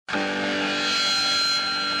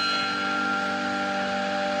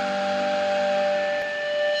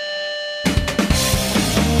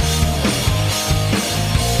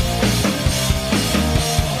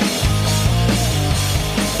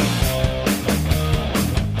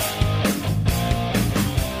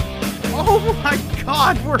Oh my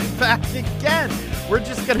God, we're back again. We're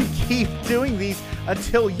just going to keep doing these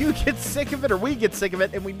until you get sick of it or we get sick of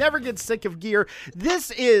it, and we never get sick of gear.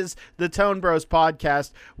 This is the Tone Bros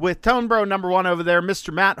podcast with Tone Bro number one over there,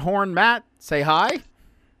 Mr. Matt Horn. Matt, say hi.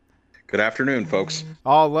 Good afternoon, folks.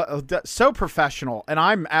 Oh, so professional, and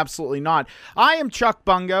I'm absolutely not. I am Chuck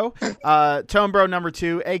Bungo, Tone Bro number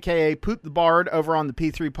two, a.k.a. Poot the Bard, over on the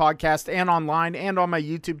P3 podcast and online and on my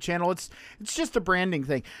YouTube channel. It's just a branding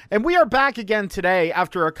thing. And we are back again today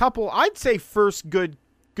after a couple, I'd say first good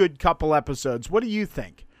couple episodes. What do you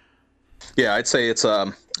think? Yeah, I'd say it's,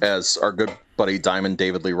 as our good buddy Diamond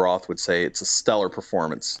David Lee Roth would say, it's a stellar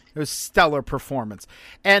performance. It was stellar performance.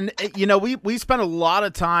 And, you know, we spent a lot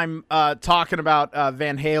of time talking about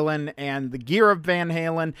Van Halen and the gear of Van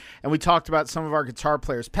Halen, and we talked about some of our guitar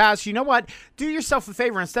players past. You know what? Do yourself a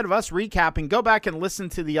favor. Instead of us recapping, go back and listen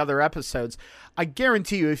to the other episodes. I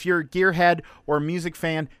guarantee you, if you're a gearhead or a music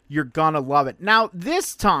fan, you're going to love it. Now,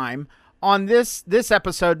 this time, on this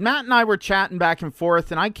episode, Matt and I were chatting back and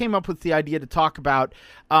forth, and I came up with the idea to talk about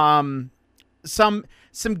some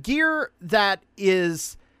gear that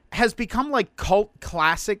has become like cult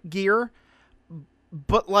classic gear,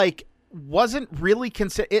 but like wasn't really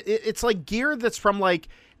it's like gear that's from like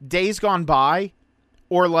days gone by,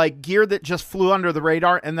 or like gear that just flew under the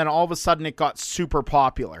radar and then all of a sudden it got super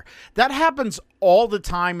popular. That happens all the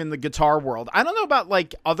time in the guitar world. I don't know about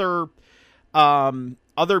like other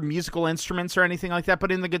musical instruments or anything like that,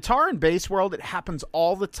 but in the guitar and bass world, it happens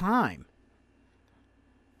all the time.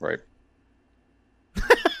 Right.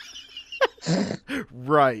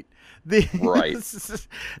 Right. Right.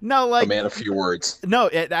 No, like a man of few words. No,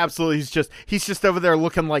 it absolutely. He's just over there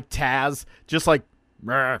looking like Taz, just like,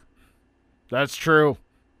 that's true.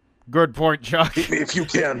 Good point, Chuck. Hit me if you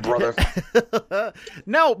can, brother.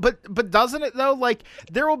 No, but doesn't it though? Like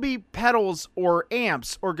there will be pedals or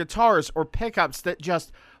amps or guitars or pickups that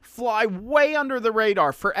just fly way under the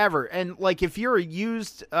radar forever. And like if you're a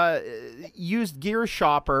used gear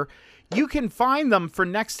shopper, you can find them for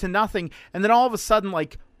next to nothing, and then all of a sudden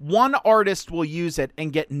like one artist will use it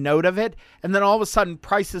and get note of it, and then all of a sudden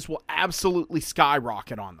prices will absolutely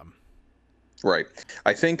skyrocket on them. Right.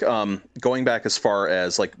 I think going back as far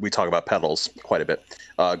as, like, we talk about pedals quite a bit.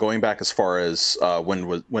 Going back as far as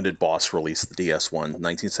when did Boss release the DS1?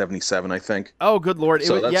 1977, I think. Oh, good Lord.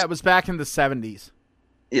 So it was back in the 70s.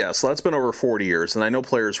 Yeah, so that's been over 40 years, and I know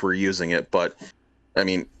players were using it, but, I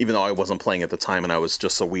mean, even though I wasn't playing at the time and I was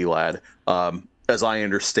just a wee lad, as I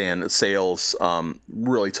understand, sales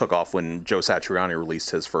really took off when Joe Satriani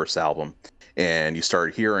released his first album. And you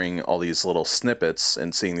started hearing all these little snippets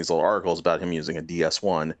and seeing these little articles about him using a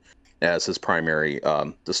DS1 as his primary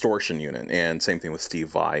distortion unit. And same thing with Steve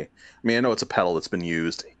Vai. I mean, I know it's a pedal that's been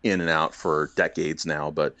used in and out for decades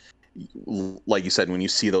now, but like you said, when you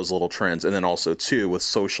see those little trends, and then also too with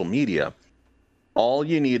social media, all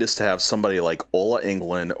you need is to have somebody like Ola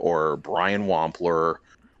Englund or Brian Wampler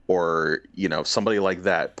or, you know, somebody like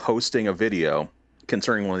that posting a video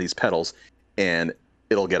concerning one of these pedals, and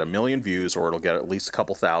it'll get 1 million views, or it'll get at least a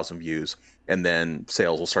couple thousand views, and then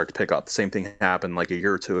sales will start to pick up. The same thing happened like a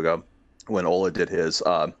year or two ago when Ola did his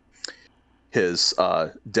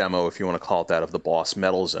demo, if you want to call it that, of the Boss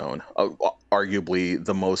Metal Zone, arguably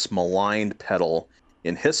the most maligned pedal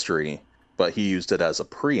in history, but he used it as a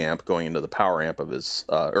preamp going into the power amp of his,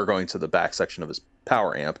 or going to the back section of his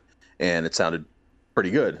power amp, and it sounded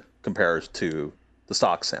pretty good compared to the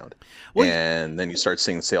stock sound. Well, and then you start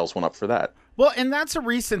seeing sales went up for that. Well, and that's a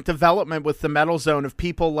recent development with the Metal Zone of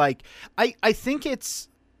people like, I think it's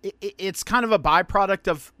kind of a byproduct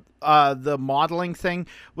of the modeling thing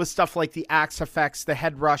with stuff like the Axe FX, the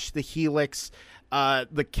Head Rush, the Helix,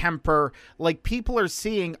 the Kemper. Like people are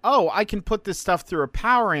seeing, oh, I can put this stuff through a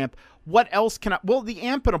power amp. What else can I? Well, the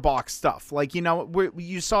amp in a box stuff, like, you know,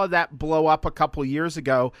 you saw that blow up a couple years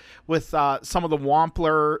ago with some of the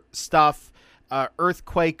Wampler stuff.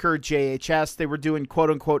 Earthquaker, JHS, they were doing quote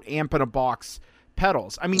unquote amp in a box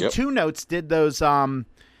pedals. I mean, yep. Two Notes did those.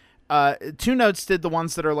 Two Notes did the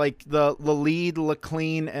ones that are like the lead, La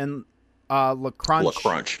Clean, and La Crunch. La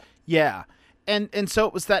Crunch. Yeah. And so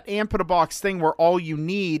it was that amp in a box thing where all you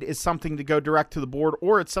need is something to go direct to the board,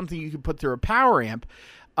 or it's something you can put through a power amp.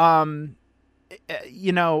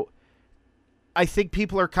 You know, I think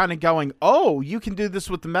people are kind of going, oh, you can do this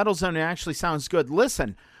with the Metal Zone. It actually sounds good.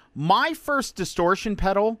 Listen, my first distortion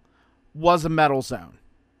pedal was a Metal Zone.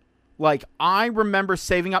 Like, I remember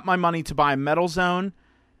saving up my money to buy a Metal Zone,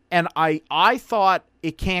 and I thought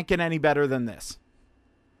it can't get any better than this.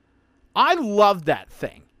 I loved that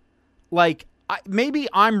thing. Like, maybe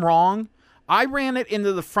I'm wrong. I ran it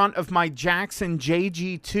into the front of my Jackson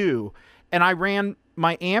JG2, and I ran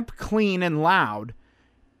my amp clean and loud,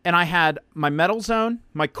 and I had my metal zone,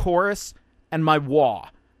 my chorus, and my wah.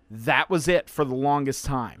 That was it for the longest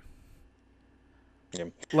time. Yeah.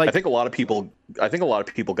 Like, I think a lot of people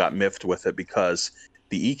got miffed with it because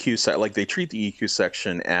the EQ they treat the EQ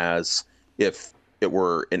section as if it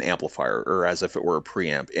were an amplifier or as if it were a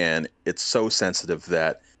preamp, and it's so sensitive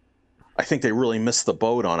that I think they really missed the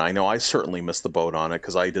boat on it. I know I certainly missed the boat on it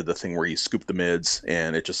because I did the thing where you scoop the mids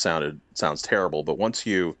and it just sounds terrible. But once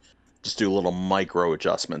you just do little micro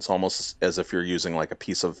adjustments, almost as if you're using like a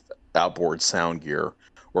piece of outboard sound gear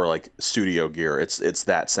or like studio gear, it's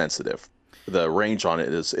that sensitive. The range on it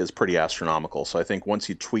is pretty astronomical. So I think once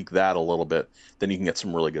you tweak that a little bit, then you can get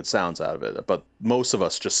some really good sounds out of it. But most of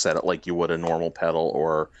us just set it like you would a normal pedal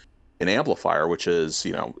or an amplifier, which is,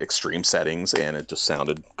 extreme settings, and it just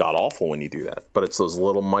sounded god awful when you do that. But it's those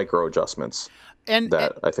little micro adjustments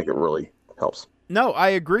that I think it really helps. No, I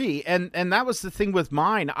agree. And that was the thing with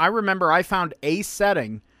mine. I remember I found a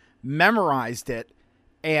setting, memorized it,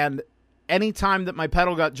 and anytime that my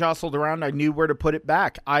pedal got jostled around, I knew where to put it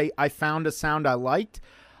back. I found a sound I liked.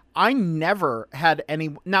 I never had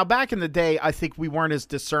any... Now, back in the day, I think we weren't as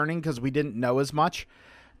discerning because we didn't know as much.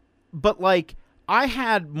 But, like, I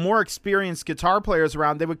had more experienced guitar players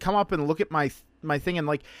around. They would come up and look at my thing and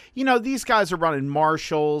like, these guys are running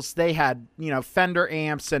Marshalls. They had, Fender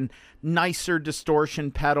amps and nicer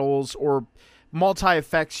distortion pedals or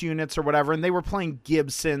multi-effects units or whatever. And they were playing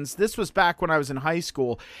Gibsons. This was back when I was in high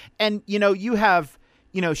school. And, you have,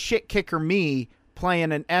 shit kicker me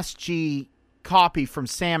playing an SG copy from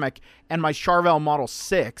Samick and my Charvel Model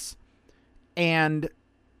 6. And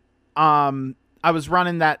I was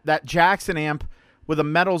running that Jackson amp with a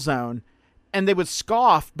metal zone, and they would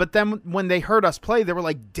scoff, but then when they heard us play, they were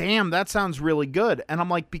like, damn, that sounds really good. And I'm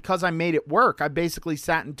like, because I made it work. I basically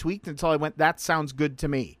sat and tweaked until I went, that sounds good to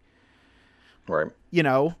me. Right.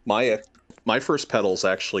 My first pedals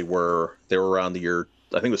actually were around the year,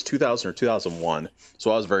 I think it was 2000 or 2001.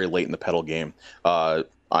 So I was very late in the pedal game. I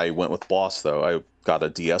went with Boss though. I got a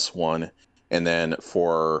DS1, and then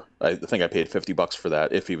I think I paid $50 for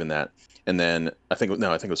that, if even that. And then I think it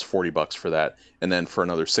was $40 for that. And then for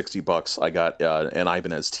another $60, I got an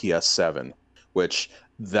Ibanez TS7, which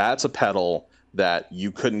that's a pedal that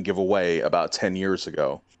you couldn't give away about 10 years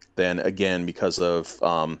ago. Then again, because of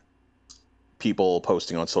people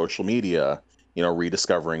posting on social media,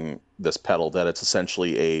 rediscovering this pedal, that it's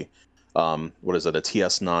essentially a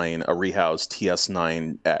TS9, a rehoused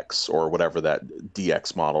TS9X or whatever, that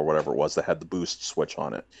DX model, whatever it was that had the boost switch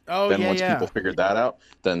on it. Then once people figured that out,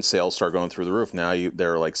 then sales start going through the roof. Now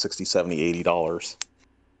they're like $60, $70, $80.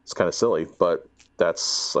 It's kind of silly, but I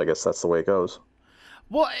guess that's the way it goes.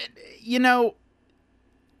 Well,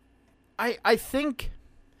 I think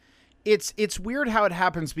it's weird how it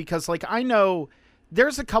happens because, like, I know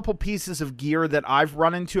there's a couple pieces of gear that I've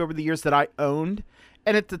run into over the years that I owned,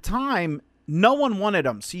 and at the time, no one wanted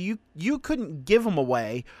them. So you couldn't give them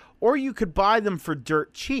away, or you could buy them for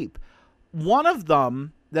dirt cheap. One of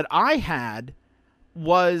them that I had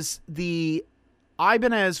was the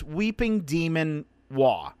Ibanez Weeping Demon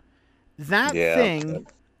Wah. That thing,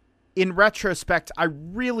 in retrospect, I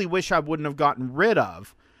really wish I wouldn't have gotten rid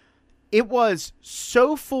of. It was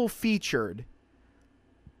so full-featured,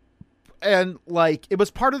 and, like, it was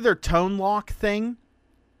part of their tone lock thing.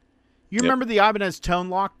 You remember the Ibanez tone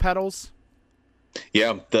lock pedals?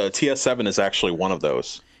 Yeah, the TS7 is actually one of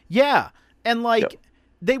those. Yeah, and, like,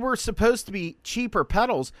 they were supposed to be cheaper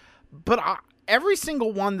pedals, but every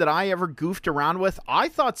single one that I ever goofed around with, I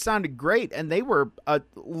thought sounded great, and they were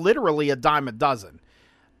literally a dime a dozen.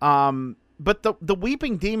 But the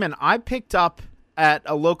Weeping Demon, I picked up at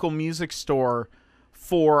a local music store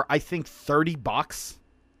for, I think, $30.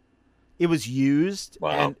 It was used.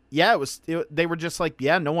 Wow. And they were just like,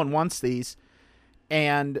 no one wants these.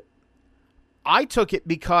 And I took it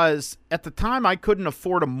because at the time I couldn't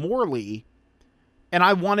afford a Morley, and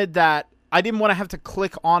I wanted that. I didn't want to have to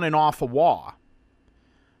click on and off a wah.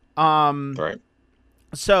 Right.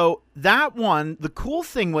 So that one, the cool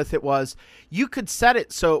thing with it was you could set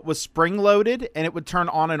it so it was spring loaded and it would turn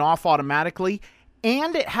on and off automatically.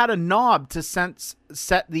 And it had a knob to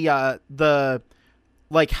set the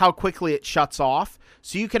like how quickly it shuts off.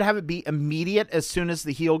 So you could have it be immediate as soon as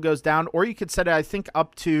the heel goes down, or you could set it, I think,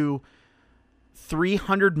 up to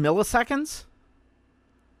 300 milliseconds.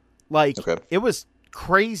 Like, It was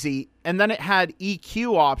crazy. And then it had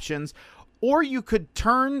EQ options, or you could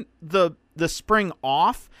turn the spring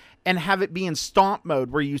off and have it be in stomp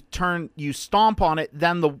mode, where you stomp on it,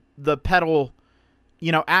 then the pedal,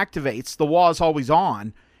 activates. The wah is always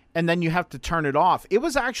on, and then you have to turn it off. It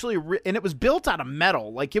was actually, and it was built out of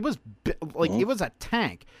metal. Like it was, it was a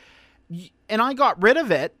tank. And I got rid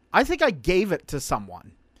of it. I think I gave it to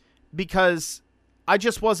someone because I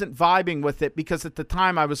just wasn't vibing with it, because at the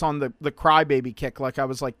time I was on the crybaby kick. Like I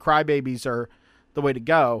was like, crybabies are the way to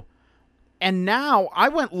go. And now I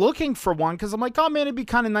went looking for one because I'm like, oh man, it'd be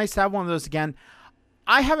kind of nice to have one of those again.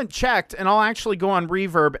 I haven't checked, and I'll actually go on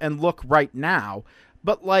Reverb and look right now.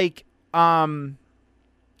 But like, the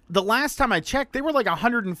last time I checked, they were like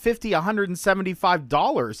 $150,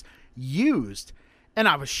 $175 used. And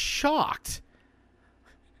I was shocked.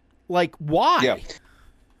 Like, why? Yeah.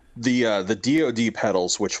 The DoD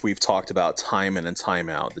pedals, which we've talked about time in and time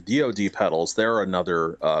out, the DoD pedals, they're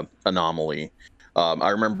another anomaly. I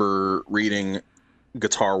remember reading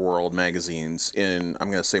Guitar World magazines in, I'm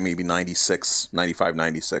going to say maybe 96, 95,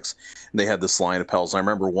 96. And they had this line of pedals. I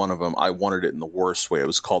remember one of them, I wanted it in the worst way. It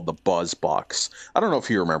was called the Buzz Box. I don't know if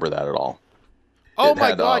you remember that at all. Oh,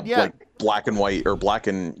 my God, yeah. Like black and white or black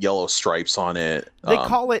and yellow stripes on it. They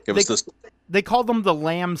call it, it was they call them the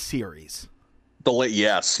Lamb series.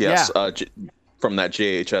 Yes. Yeah. From that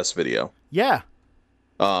JHS video. Yeah.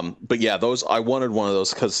 But yeah, I wanted one of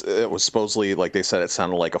those because it was supposedly, like they said, it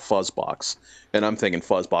sounded like a fuzz box. And I'm thinking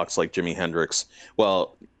fuzz box like Jimi Hendrix.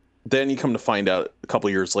 Well, then you come to find out a couple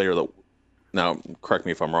years later that, now correct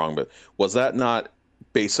me if I'm wrong, but was that not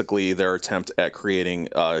basically their attempt at creating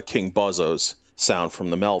King Buzzo's sound from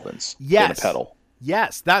the Melvins? Yes. In a pedal?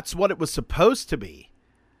 Yes, that's what it was supposed to be.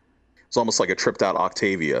 It's almost like a tripped out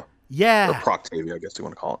Octavia. Yeah. Or Proctavia, I guess you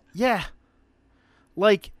want to call it. Yeah.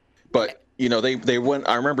 Like. But, you know, they went,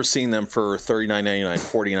 I remember seeing them for $39.99,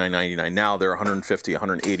 $49.99. Now they're $150,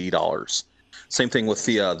 $180. Same thing with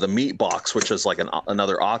the Meat Box, which is like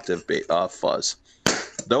another octave fuzz.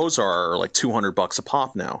 Those are like $200 a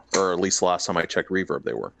pop now, or at least the last time I checked Reverb,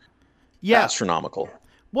 they were astronomical.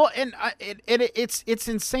 Well, and it's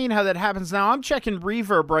insane how that happens. Now I'm checking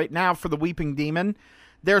Reverb right now for the Weeping Demon.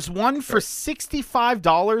 There's one for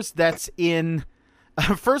 $65 that's in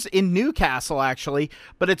first in Newcastle actually,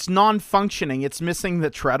 but it's non-functioning. It's missing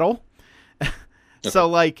the treadle. So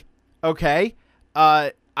like, okay,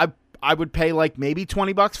 I would pay like maybe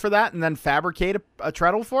 $20 for that and then fabricate a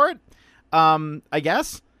treadle for it. I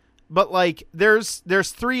guess. But like there's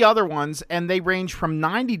 3 other ones and they range from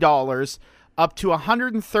 $90 up to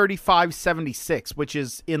 $135.76, which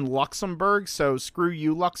is in Luxembourg. So screw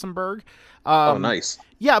you, Luxembourg. Oh, nice.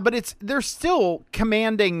 Yeah, but they're still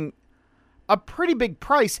commanding a pretty big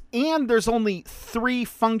price, and there's only 3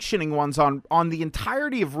 functioning ones on the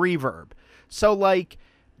entirety of Reverb. So like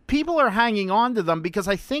people are hanging on to them because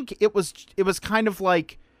I think it was kind of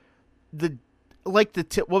like what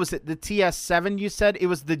was it? The TS7 you said? It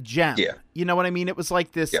was the gem. Yeah. You know what I mean? It was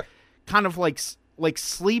like this kind of like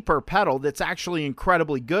sleeper pedal that's actually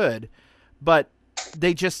incredibly good, but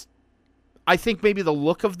they just, I think maybe the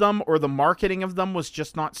look of them or the marketing of them was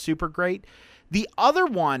just not super great. The other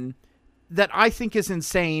one that I think is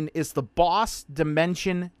insane is the Boss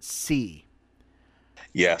Dimension C.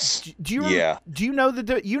 Yes. Do you know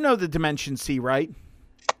the Dimension C, right?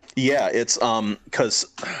 Yeah, it's because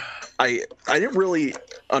I didn't really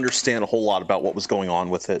understand a whole lot about what was going on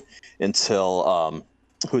with it until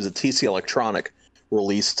TC Electronic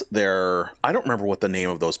released their, I don't remember what the name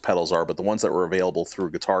of those pedals are, but the ones that were available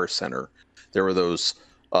through Guitar Center. There were those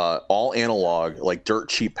all analog, like dirt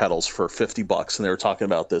cheap pedals for $50, and they were talking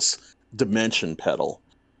about this Dimension pedal,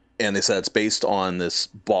 and they said it's based on this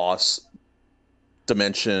Boss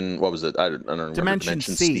Dimension. What was it? I don't remember. Dimension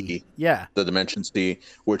C. Yeah, the Dimension C,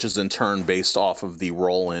 which is in turn based off of the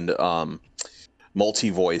Roland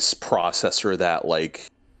multi-voice processor that, like,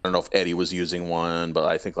 I don't know if Eddie was using one, but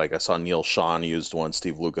I think like I saw Neil Schon used one.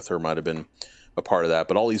 Steve Lukather might have been a part of that.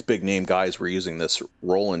 But all these big name guys were using this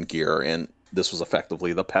Roland gear, and this was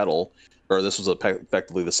effectively the pedal, or this was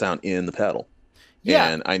effectively the sound in the pedal. Yeah.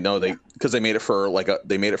 And I know because they made it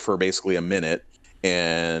for basically a minute,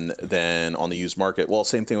 and then on the used market, well,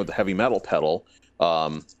 same thing with the heavy metal pedal.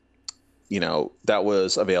 You know, that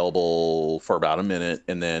was available for about a minute,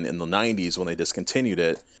 and then in the 90s when they discontinued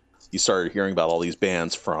it, you started hearing about all these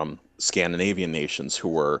bands from Scandinavian nations who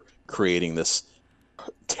were creating this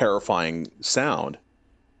terrifying sound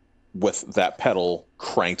with that pedal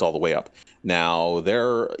cranked all the way up. Now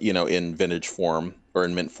they're, in vintage form or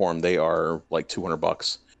in mint form, they are like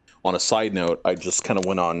 $200. On a side note, I just kind of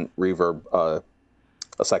went on Reverb a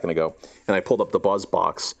second ago, and I pulled up the Buzz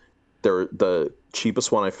Box. The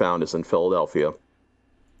cheapest one I found is in Philadelphia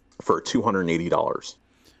for $280.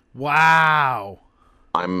 Wow.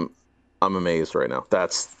 I'm amazed right now.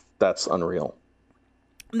 That's unreal.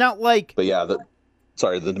 Now, like, but yeah,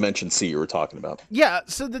 Sorry, the Dimension C you were talking about. Yeah,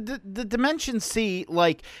 so the Dimension C,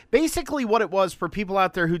 like, basically what it was for people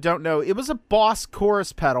out there who don't know, it was a Boss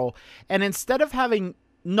chorus pedal, and instead of having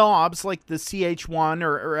knobs like the CH1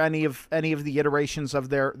 or any of the iterations of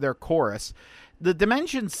their chorus, the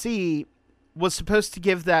Dimension C was supposed to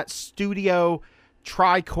give that studio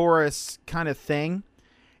tri-chorus kind of thing.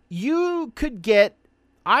 You could get,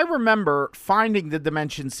 I remember finding the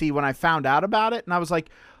Dimension C when I found out about it, and I was like,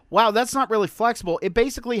 wow, that's not really flexible. It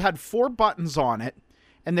basically had 4 buttons on it,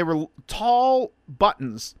 and they were tall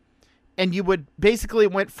buttons, and you would basically,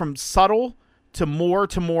 it went from subtle to more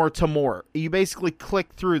to more to more. You basically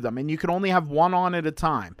click through them, and you could only have one on at a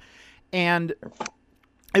time. And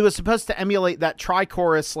it was supposed to emulate that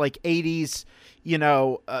tri-chorus, like 80s, you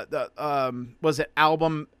know, was it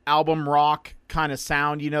album rock kind of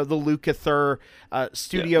sound, you know, the Lukather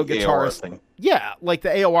studio guitarist thing. Yeah, like the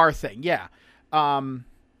AOR thing, yeah.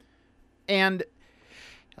 And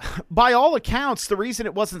by all accounts, the reason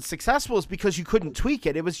it wasn't successful is because you couldn't tweak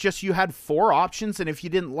it. It was just you had 4 options, and if you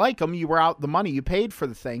didn't like them, you were out the money you paid for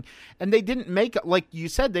the thing. And they didn't make, like you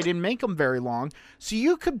said, they didn't make them very long. So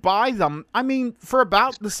you could buy them, I mean, for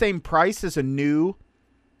about the same price as a new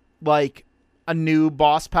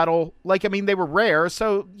Boss pedal. Like, I mean, they were rare,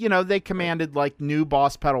 so, you know, they commanded, like, new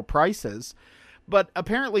Boss pedal prices. But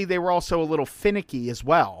apparently they were also a little finicky as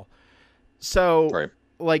well. So... Right.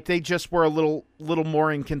 Like, they just were a little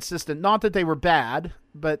more inconsistent. Not that they were bad,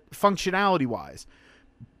 but functionality-wise.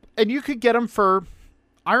 And you could get them for,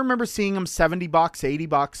 I remember seeing them $70,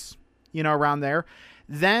 $80, you know, around there.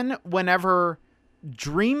 Then, whenever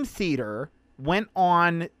Dream Theater went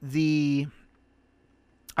on the,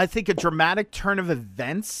 I think, a Dramatic Turn of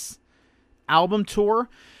Events album tour,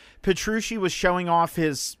 Petrucci was showing off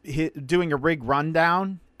his doing a rig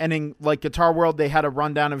rundown. And in, like, Guitar World, they had a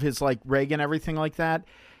rundown of his, like, rig and everything like that.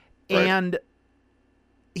 Right. And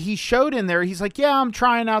he showed in there, he's like, yeah, I'm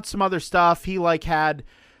trying out some other stuff. He, like, had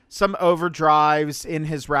some overdrives in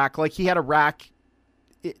his rack. Like, he had a rack,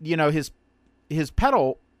 you know, his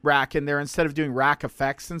pedal rack in there instead of doing rack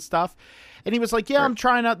effects and stuff. And he was like, yeah, right. I'm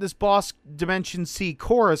trying out this Boss Dimension C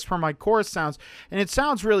chorus for my chorus sounds. And it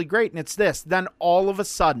sounds really great, and it's this. Then all of a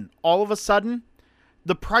sudden,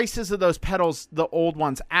 the prices of those pedals, the old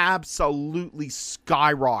ones, absolutely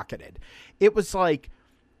skyrocketed. It was like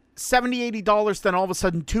 $70, $80, then all of a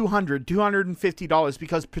sudden $200, $250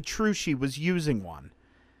 because Petrucci was using one.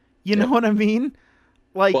 You know what I mean?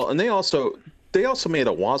 Like, well, and they also made a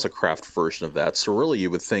Wazacraft version of that. So really, you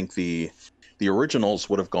would think the originals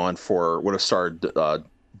would have started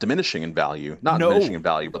diminishing in value, diminishing in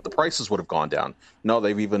value, but the prices would have gone down. No,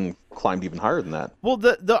 they've even climbed even higher than that. Well,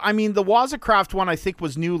 the Wazacraft one I think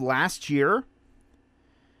was new last year,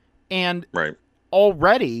 and right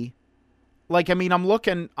already, like, I mean, I'm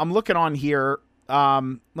looking on here.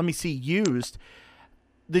 Let me see used.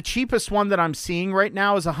 The cheapest one that I'm seeing right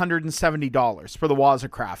now is $170 for the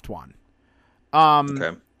Wazacraft one.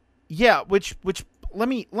 Okay. Yeah, which let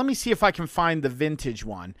me see if I can find the vintage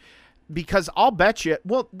one. Because I'll bet you,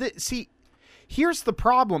 well, see, here's the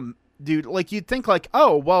problem, dude. Like, you'd think, like,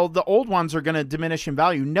 oh, well, the old ones are going to diminish in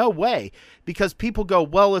value. No way. Because people go,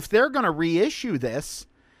 well, if they're going to reissue this,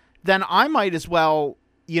 then I might as well,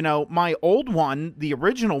 you know, my old one, the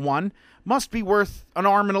original one, must be worth an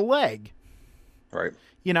arm and a leg. Right.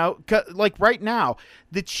 You know, like right now,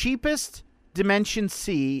 the cheapest Dimension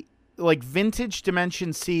C, like vintage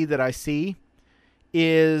Dimension C that I see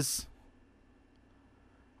is...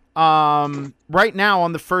 right now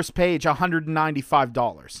on the first page,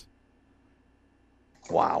 $195.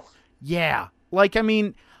 Wow. Yeah. Like, I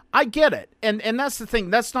mean, I get it. And that's the thing.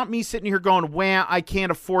 That's not me sitting here going, wah, I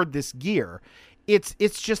can't afford this gear. It's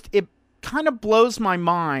just, it kind of blows my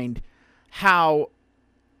mind how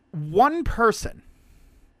one person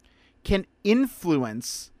can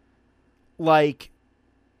influence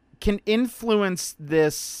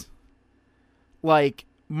this, like,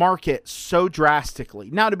 market so drastically.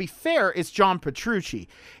 Now, to be fair, it's John Petrucci.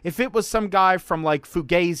 If it was some guy from, like,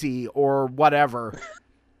 Fugazi or whatever,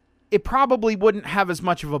 it probably wouldn't have as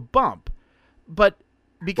much of a bump. But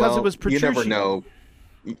because it was Petrucci...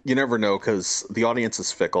 You never know because the audience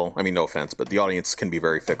is fickle. I mean, no offense, but the audience can be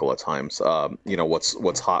very fickle at times. You know,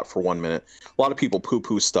 what's hot for 1 minute. A lot of people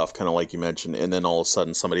poo-poo stuff, kind of like you mentioned, and then all of a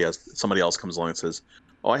sudden somebody else comes along and says,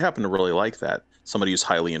 oh, I happen to really like that. Somebody who's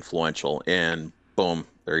highly influential, and boom,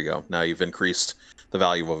 there you go. Now you've increased the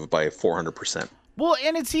value of it by 400%. Well,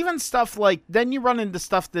 and it's even stuff like, then you run into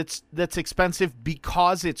stuff that's expensive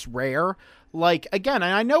because it's rare. Like, again,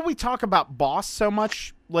 and I know we talk about Boss so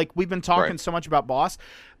much, like we've been talking so much about Boss,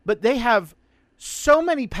 but they have so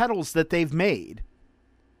many pedals that they've made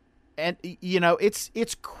and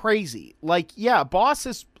it's crazy. Like, yeah, Boss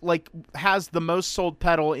is like has the most sold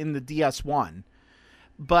pedal in the DS1,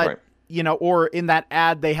 but or in that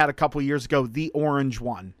ad they had a couple years ago, the orange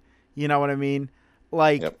one. You know what I mean?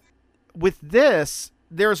 Like with this,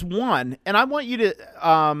 there's one, and I want you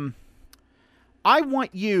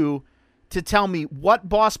to tell me what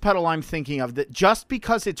Boss pedal I'm thinking of, that just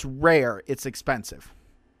because it's rare, it's expensive.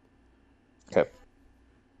 Okay.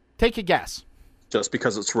 Take a guess. Just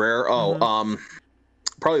because it's rare? Oh,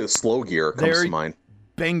 probably the Slow Gear comes to mind.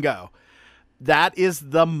 Bingo. That is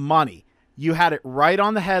the money. You had it right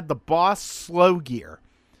on the head, the Boss Slow Gear.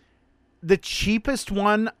 The cheapest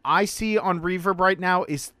one I see on Reverb right now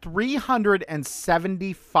is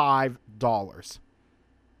 $375.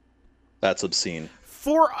 That's obscene.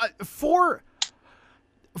 For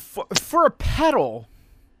a pedal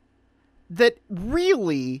that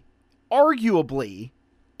really, arguably,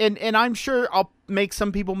 and I'm sure I'll make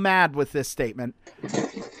some people mad with this statement,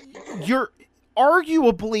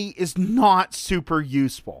 arguably is not super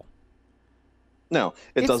useful. No,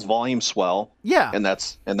 it does volume swell. Yeah. And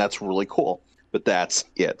that's really cool. But that's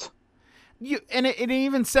it. It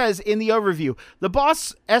even says in the overview, the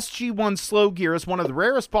Boss SG-1 Slow Gear is one of the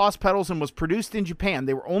rarest Boss pedals and was produced in Japan.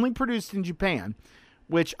 They were only produced in Japan,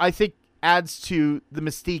 which I think adds to the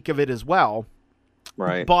mystique of it as well.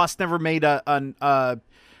 Right. Boss never made an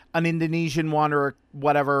Indonesian one or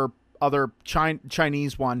whatever other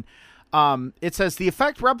Chinese one. It says the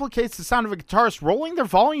effect replicates the sound of a guitarist rolling their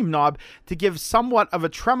volume knob to give somewhat of a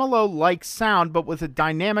tremolo-like sound, but with a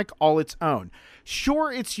dynamic all its own.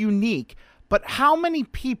 Sure, it's unique, but how many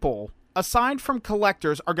people, aside from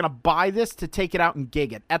collectors, are going to buy this to take it out and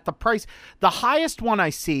gig it? At the price, the highest one I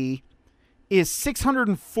see is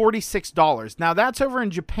 $646. Now, that's over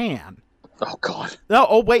in Japan. Oh, God.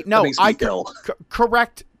 No, wait, no.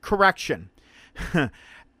 Correction.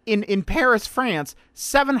 In Paris, France,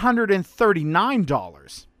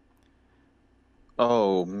 $739.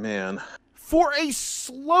 Oh, man. For a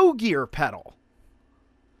Slow Gear pedal.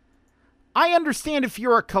 I understand if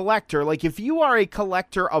you're a collector, like if you are a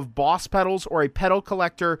collector of Boss pedals or a pedal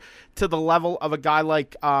collector to the level of a guy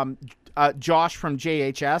like Josh from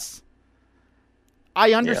JHS,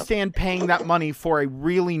 I understand paying that money for a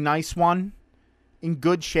really nice one in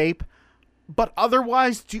good shape. But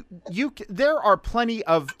otherwise, there are plenty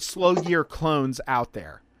of Slow Gear clones out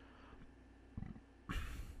there.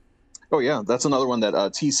 Oh, yeah. That's another one that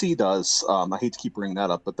TC does. I hate to keep bringing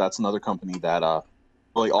that up, but that's another company that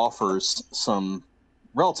really offers some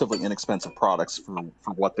relatively inexpensive products for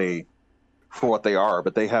what they are.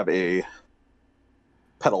 But they have a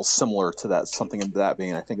pedal similar to that, something in that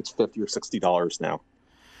vein. I think it's $50 or $60 now.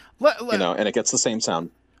 And it gets the same sound.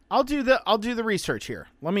 I'll do the research here.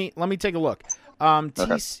 Let me take a look.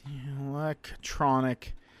 TC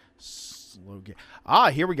Electronic Slow Gear.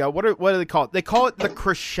 Here we go. What do they call it? They call it the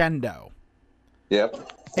Crescendo. Yep.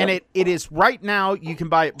 And it is right now. You can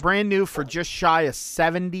buy it brand new for just shy of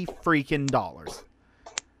 $70 freaking dollars.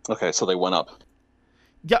 Okay, so they went up.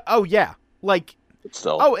 Yeah. Oh yeah. Like.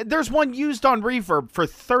 Still. Oh, there's one used on Reverb for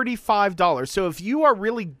 $35. So if you are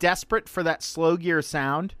really desperate for that Slow Gear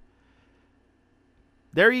sound,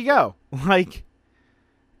 there you go. Like,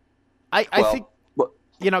 I think, go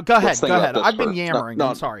ahead. I've been yammering.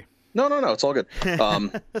 I'm sorry. No. It's all good.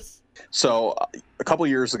 So a couple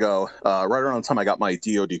years ago, right around the time I got my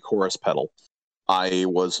DoD chorus pedal, I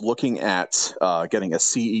was looking at getting a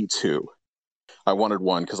CE2. I wanted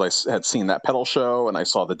one because I had seen that pedal show and I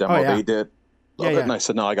saw the demo they did. Love it. And I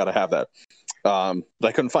said, no, I got to have that. But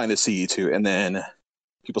I couldn't find the CE2. And then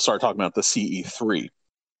people started talking about the CE3.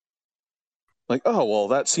 Like, oh, well,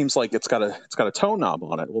 that seems like it's got a tone knob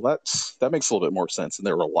on it. Well, that makes a little bit more sense. And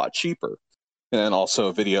they were a lot cheaper. And then also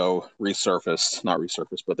a video not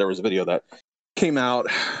resurfaced, but there was a video that came out.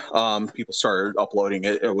 People started uploading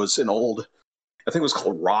it. It was an old, I think it was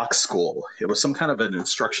called Rock School. It was some kind of an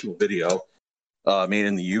instructional video made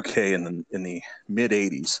in the UK in the mid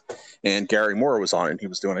 80s. And Gary Moore was on it and he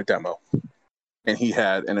was doing a demo. And he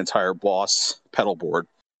had an entire Boss pedal board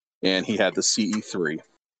and he had the CE3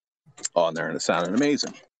 on there and it sounded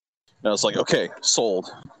amazing. And I was like, okay, sold,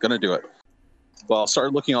 gonna do it. Well, I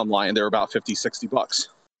started looking online. They were about $50-$60.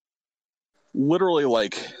 Literally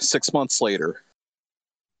like 6 months later,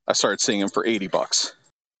 I started seeing them for $80,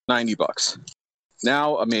 $90.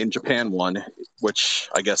 Now a made in Japan one, which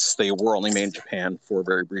I guess they were only made in Japan for a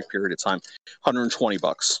very brief period of time,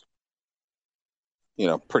 $120.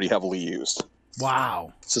 Pretty heavily used.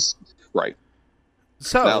 Wow. It's just right.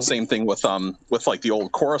 So now, same thing with like the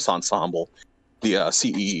old chorus ensemble, the the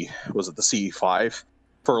CE5.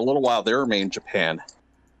 For a little while, they were made in Japan,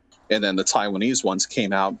 and then the Taiwanese ones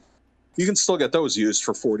came out you can still get those used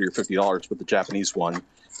for $40 or $50 with the Japanese one,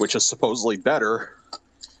 which is supposedly better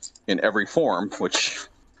in every form, which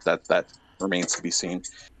that remains to be seen.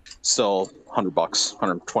 Still $100,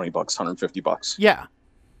 $120, $150. Yeah.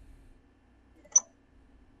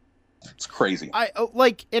 It's crazy. I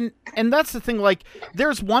like, and that's the thing. Like,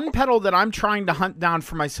 there's one pedal that I'm trying to hunt down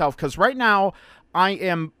for myself, because right now I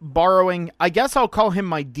am borrowing, I guess I'll call him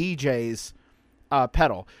my DJ's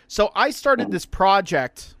pedal. So I started this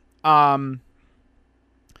project. I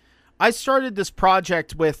started this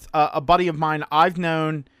project with a buddy of mine I've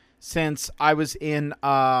known since I was in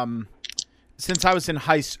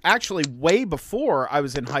actually way before I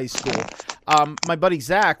was in high school. My buddy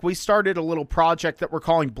Zach, we started a little project that we're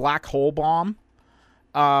calling Black Hole Bomb.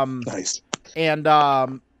 Nice. And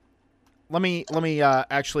let me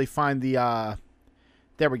actually find the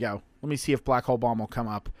there we go. Let me see if Black Hole Bomb will come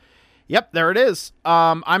up. Yep, there it is.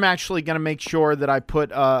 I'm actually going to make sure that I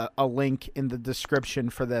put a link in the description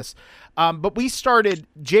for this. But we started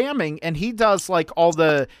jamming, and he does like all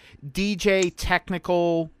the DJ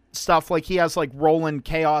technical stuff. Like, he has like Roland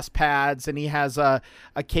Chaos pads, and he has a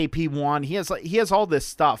KP1. He has all this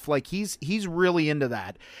stuff. Like, he's really into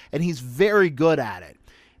that, and he's very good at it.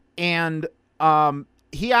 And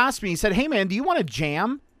he asked me, he said, "Hey man, do you want to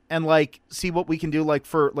jam and like see what we can do like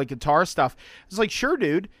for like guitar stuff?" I was like, "Sure,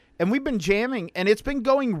 dude." And we've been jamming, and it's been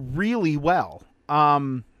going really well.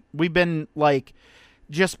 We've been like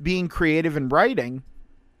just being creative and writing.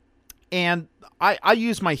 And I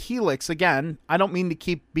use my Helix again. I don't mean to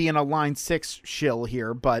keep being a Line 6 shill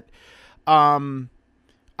here, but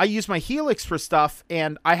I use my Helix for stuff,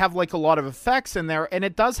 and I have like a lot of effects in there, and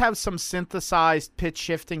it does have some synthesized pitch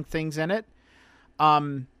shifting things in it.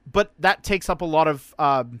 But that takes up a lot of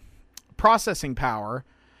processing power,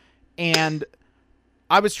 and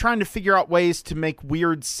I was trying to figure out ways to make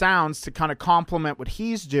weird sounds to kind of complement what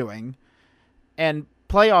he's doing and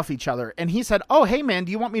play off each other. And he said, "Oh, hey man,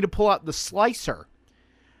 do you want me to pull out the slicer?"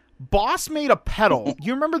 Boss made a pedal.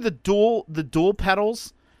 You remember the dual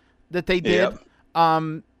pedals that they did?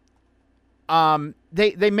 Yep.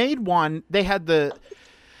 They made one. They had the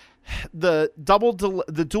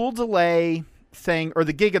dual delay thing, or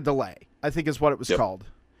the Giga delay, I think is what it was called.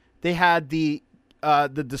 They had the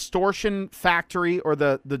distortion factory, or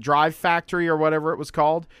the drive factory, or whatever it was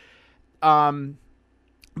called.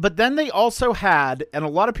 But then they also had, and a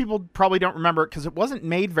lot of people probably don't remember it because it wasn't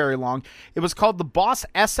made very long, it was called the Boss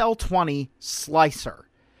SL20 Slicer.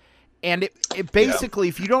 And it basically,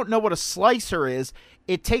 if you don't know what a slicer is,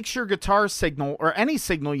 it takes your guitar signal, or any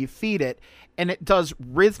signal you feed it, and it does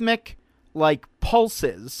rhythmic like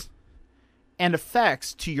pulses and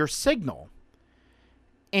effects to your signal.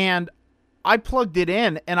 And I plugged it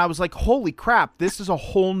in, and I was like, holy crap, this is a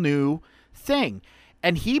whole new thing.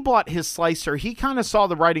 And he bought his slicer. He kind of saw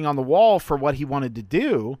the writing on the wall for what he wanted to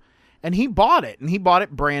do, and he bought it, and he bought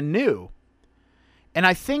it brand new. And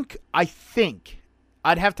I think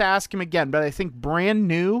I'd have to ask him again, but I think brand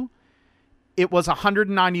new, it was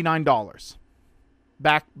 $199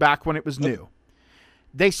 back when it was new.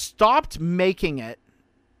 They stopped making it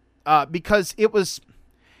because it was,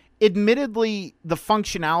 admittedly, the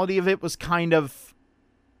functionality of it was kind of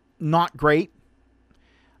not great.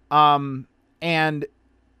 And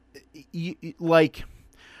like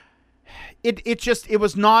it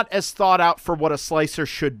was not as thought out for what a slicer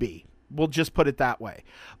should be. We'll just put it that way.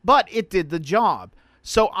 But it did the job.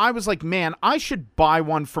 So I was like, man, I should buy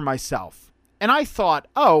one for myself. And I thought,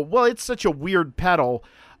 oh, well, it's such a weird pedal.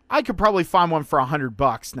 I could probably find one for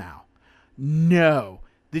 $100 now. No.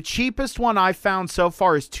 The cheapest one I found so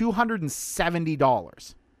far is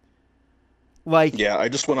 $270. Like, yeah, I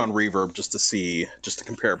just went on Reverb just to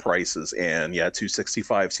compare prices, and yeah,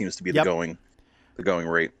 $265 seems to be the going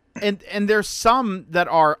rate. And there's some that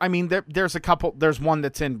are, I mean, there's a couple. There's one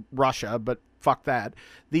that's in Russia, but fuck that.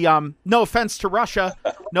 The no offense to Russia,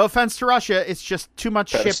 it's just too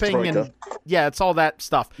much shipping, and yeah, it's all that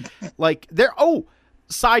stuff. Like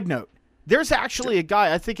side note, there's actually a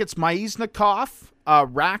guy, I think it's Maiznikov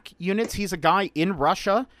rack units. He's a guy in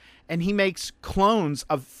Russia. And he makes clones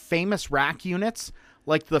of famous rack units,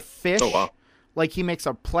 like the Fish. Oh, wow. Like, he makes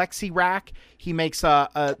a Plexi rack. He makes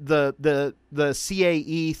the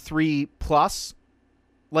CAE 3 Plus.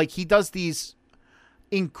 Like, he does these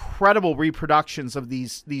incredible reproductions of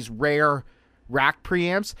these rare rack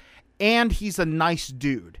preamps. And he's a nice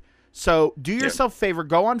dude. So do yourself a favor.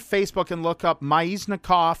 Go on Facebook and look up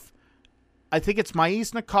Maiznikov. I think it's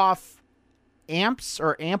Maiznikov Amps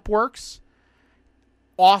or Ampworks.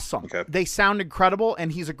 Awesome. Okay. They sound incredible,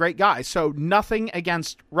 and he's a great guy. So nothing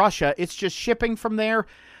against Russia. It's just shipping from there.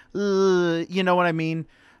 You know what I mean?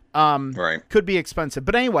 Right. Could be expensive.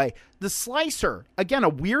 But anyway, the Slicer, again, a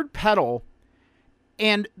weird pedal,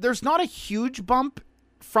 and there's not a huge bump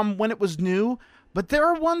from when it was new, but there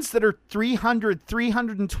are ones that are 300,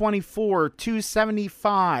 324,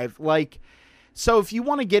 275. Like, so if you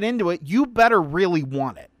want to get into it, you better really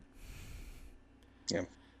want it. Yeah.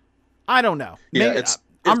 I don't know. Yeah, Maybe, it's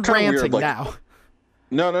I'm kinda ranting weird, like, now.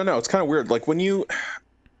 No. It's kind of weird. Like, when you,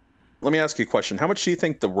 let me ask you a question. How much do you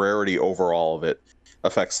think the rarity overall of it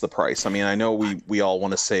affects the price? I mean, I know we all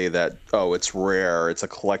want to say that, oh, it's rare, it's a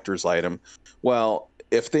collector's item. Well,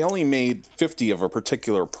 if they only made 50 of a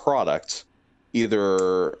particular product, they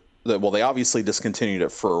obviously discontinued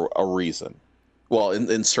it for a reason. Well,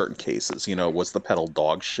 in certain cases, was the pedal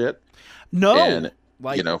dog shit? No. And,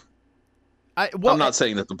 like, I'm not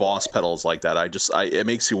saying that the Boss pedal is like that. It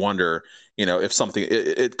makes you wonder, if something,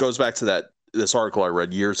 it goes back to this article I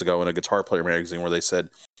read years ago in a Guitar Player magazine where they said,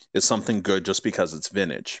 is something good just because it's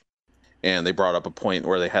vintage? And they brought up a point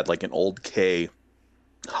where they had like an old K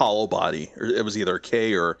hollow body, or it was either a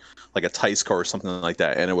K or like a Teisco or something like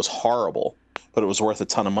that, and it was horrible, but it was worth a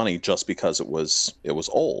ton of money just because it was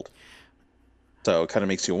old. So it kind of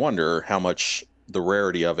makes you wonder how much the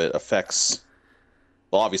rarity of it affects.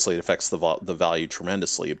 Well, obviously it affects the value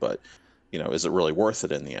tremendously, but is it really worth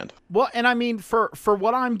it in the end? Well, and I mean, for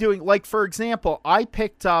what I'm doing, like, for example, I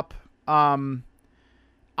picked up, I'm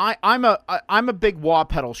a big wah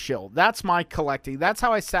pedal shill. That's my collecting. That's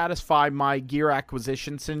how I satisfy my gear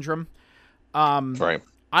acquisition syndrome. Right.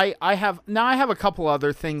 I have a couple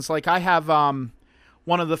other things. Like, I have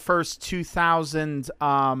one of the first 2000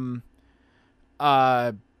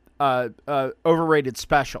 overrated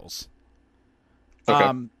specials.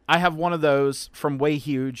 Okay. I have one of those from Way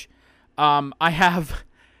Huge. I have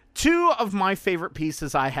two of my favorite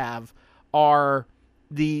pieces. I have are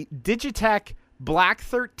the Digitech Black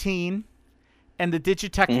 13 and the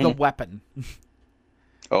Digitech The Weapon.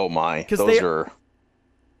 Oh my, those are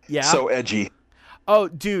so edgy. Oh,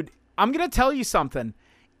 dude, I'm gonna tell you something.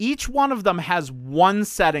 Each one of them has one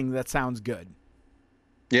setting that sounds good.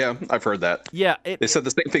 Yeah, I've heard that. Yeah, they said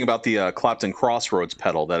the same thing about the Clapton Crossroads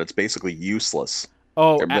pedal, that it's basically useless.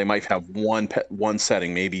 Oh, they might have one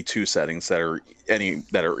setting, maybe two settings that are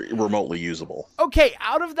remotely usable. Okay,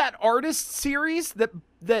 out of that artist series that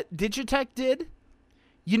Digitech did,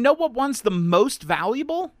 you know what one's the most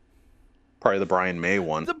valuable? Probably the Brian May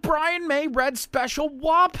one. The Brian May Red Special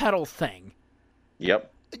wah pedal thing.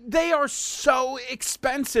 Yep. They are so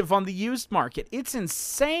expensive on the used market. It's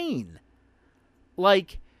insane.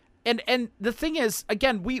 Like, and the thing is,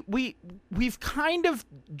 again, we've kind of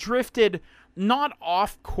drifted not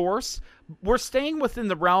off course. We're staying within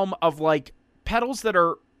the realm of like pedals that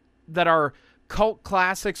are cult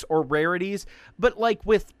classics or rarities, but like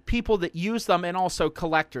with people that use them and also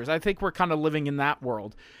collectors. I think we're kind of living in that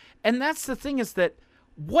world. And that's the thing, is that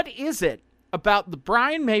what is it about the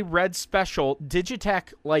Brian May Red Special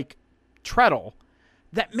Digitech like treadle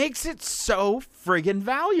that makes it so friggin'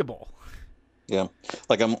 valuable? Yeah.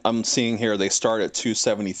 Like I'm seeing here, they start at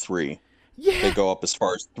 $273. Yeah. They go up as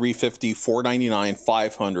far as $350, $499,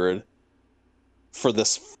 $500 for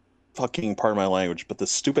this fucking, pardon my language, but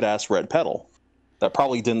this stupid ass red pedal that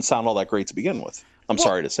probably didn't sound all that great to begin with. I'm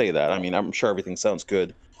sorry to say that. I mean, I'm sure everything sounds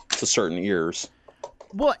good to certain ears.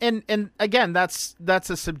 Well, and again, that's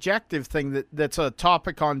a subjective thing that's a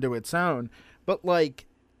topic onto its own. But like,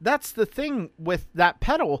 that's the thing with that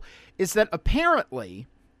pedal, is that apparently,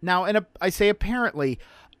 now, and I say apparently,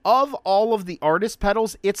 of all of the artist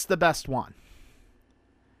pedals, it's the best one.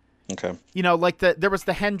 Okay. Like there was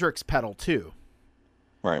the Hendrix pedal too.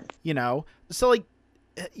 Right. So like,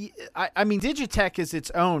 I mean, Digitech is its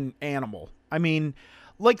own animal. I mean,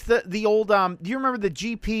 like the old, do you remember the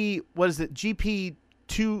GP, what is it, GP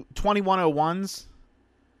 2101s?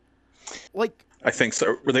 Like, I think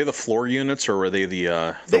so. Were they the floor units, or were they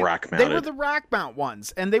the rack mounted? They were the rack mount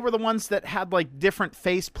ones, and they were the ones that had like different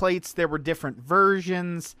face plates. There were different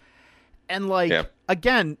versions, and like,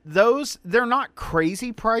 again, those, they're not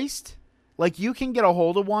crazy priced. Like, you can get a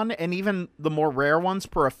hold of one, and even the more rare ones,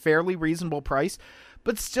 for a fairly reasonable price,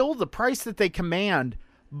 but still the price that they command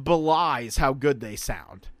belies how good they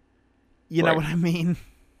sound. You know what I mean?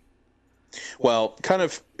 Well, kind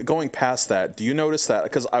of going past that, do you notice that?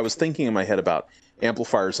 Because I was thinking in my head about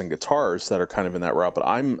amplifiers and guitars that are kind of in that route, but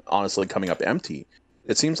I'm honestly coming up empty.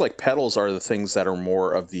 It seems like pedals are the things that are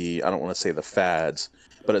more of the, I don't want to say the fads,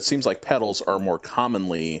 but it seems like pedals are more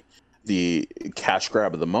commonly the cash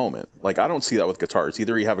grab of the moment. Like, I don't see that with guitars.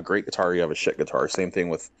 Either you have a great guitar or you have a shit guitar. Same thing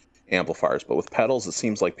with amplifiers. But with pedals, it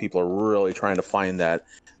seems like people are really trying to find that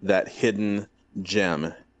hidden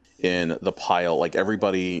gem in the pile. Like,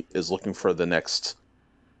 everybody is looking for the next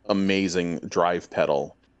amazing drive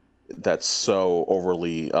pedal that's so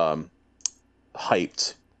overly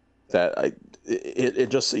hyped that it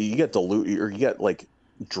just, you get diluted, or you get like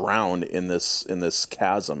drowned in this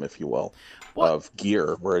chasm, if you will, of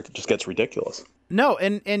gear, where it just gets ridiculous. No,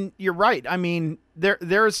 and you're right. I mean,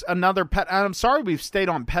 there's another pet. I'm sorry we've stayed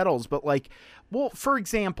on pedals, but like, well, for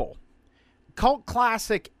example, cult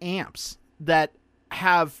classic amps that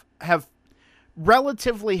have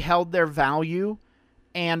relatively held their value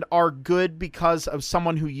and are good because of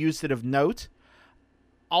someone who used it of note.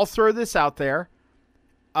 I'll throw this out there.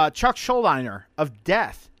 Chuck Schuldiner of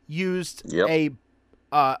Death used a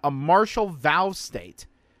Marshall valve state.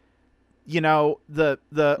 You know,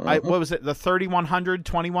 what was it? The 3100,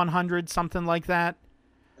 2100, something like that.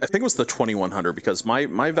 I think it was the 2100, because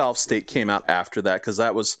my valve state came out after that, because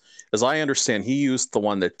that was, as I understand, he used the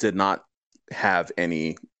one that did not have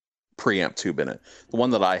any preamp tube in it. The one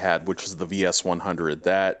that I had, which was the VS100,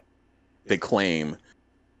 that they claim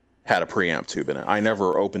had a preamp tube in it. I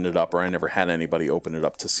never opened it up, or I never had anybody open it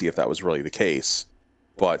up to see if that was really the case.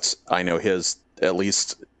 But I know his, at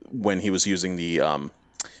least when he was using the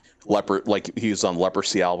like he was on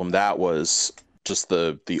Leprosy album, that was just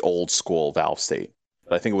the old school valve state.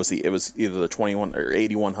 But I think it was either the 21 or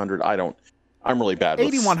 8100. I'm really bad with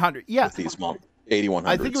 8100. Yeah. With these 8100.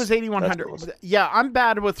 I think it was 8100. Yeah, I'm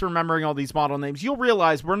bad with remembering all these model names. You'll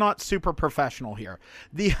realize we're not super professional here.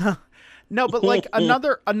 No, but like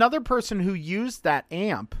another person who used that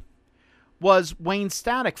amp was Wayne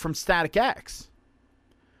Static from Static X.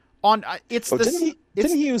 Didn't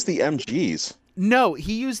he use the MGs? No,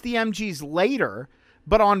 he used the MGs later,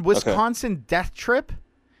 but on Wisconsin Death Trip,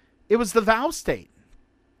 it was the valve state.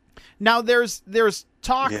 Now there's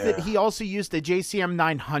talk that he also used a JCM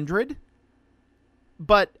 900,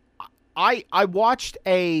 but I watched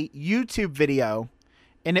a YouTube video,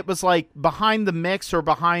 and it was like behind the mix or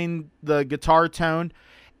behind the guitar tone,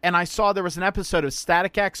 and I saw there was an episode of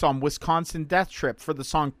Static X on Wisconsin Death Trip for the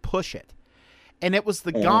song Push It. And it was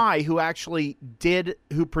the guy who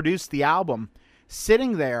produced the album,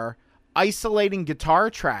 sitting there isolating guitar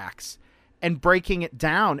tracks and breaking it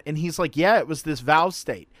down. And he's like, yeah, it was this valve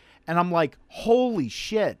state. And I'm like, holy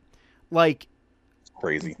shit. Like,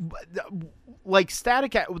 crazy. Like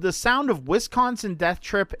the sound of Wisconsin Death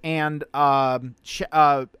Trip and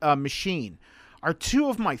Machine are two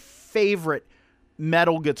of my favorite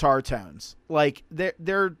metal guitar tones. Like,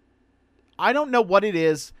 they're I don't know what it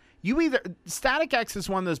is. Static X is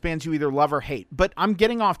one of those bands you either love or hate, but I'm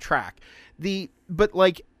getting off track. But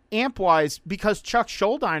like amp-wise, because Chuck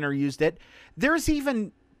Schuldiner used it, there's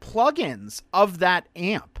even plugins of that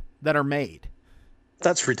amp that are made.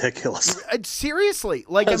 That's ridiculous. Seriously.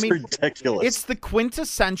 Like, That's ridiculous. It's the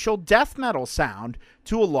quintessential death metal sound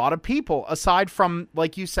to a lot of people, aside from,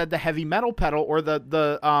 like you said, the heavy metal pedal or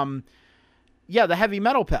the heavy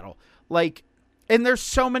metal pedal. Like, and there's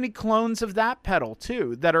so many clones of that pedal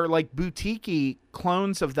too that are like boutique-y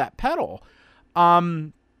clones of that pedal.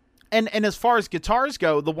 And as far as guitars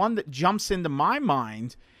go, the one that jumps into my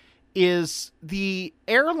mind is the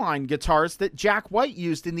Airline guitars that Jack White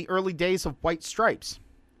used in the early days of White Stripes.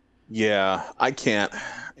 Yeah, I can't.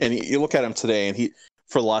 And you look at him today, and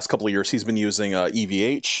for the last couple of years, he's been using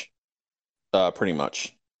EVH, pretty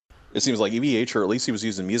much. It seems like EVH, or at least he was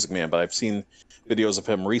using Music Man, but I've seen videos of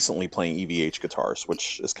him recently playing EVH guitars,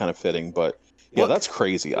 which is kind of fitting. But yeah, that's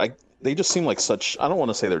crazy. They just seem like such, I don't want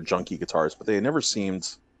to say they're junky guitars, but they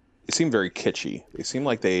seem very kitschy. They seem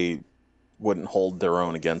like they wouldn't hold their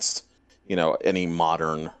own against, any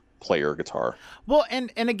modern player guitar. Well, and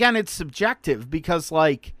again, it's subjective, because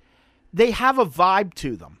like they have a vibe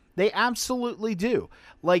to them. They absolutely do.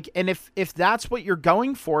 Like, and if that's what you're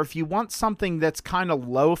going for, if you want something that's kind of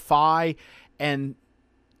lo-fi and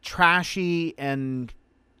trashy and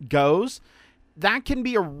goes, that can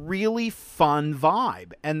be a really fun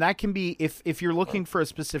vibe. And that can be, if you're looking for a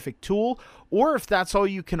specific tool, or if that's all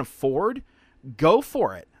you can afford, go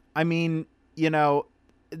for it. I mean,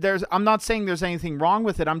 I'm not saying there's anything wrong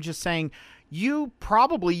with it. I'm just saying you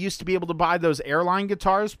probably used to be able to buy those Airline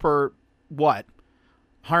guitars for what?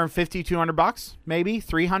 $150, $200, maybe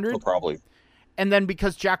 $300. Oh, probably. And then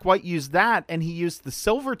because Jack White used that and he used the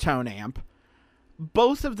Silvertone amp,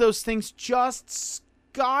 both of those things just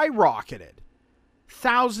skyrocketed.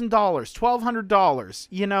 $1,000,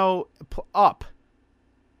 $1,200, up.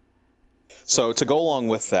 So to go along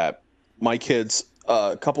with that, my kids,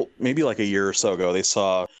 maybe like a year or so ago, they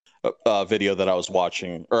saw a video that I was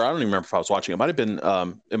watching, or I don't even remember if I was watching. It might have been,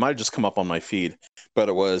 it might have just come up on my feed, but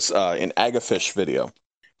it was an Agafish video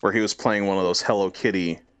where he was playing one of those Hello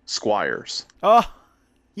Kitty Squires. Oh,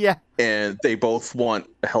 yeah. and they both want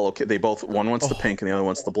Hello Kitty. They both, one wants the pink and the other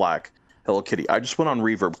wants the black Hello Kitty. I just went on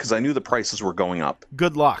Reverb because I knew the prices were going up.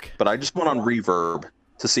 Good luck. But I just went on Reverb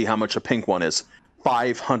to see how much a pink one is.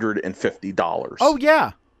 $550. Oh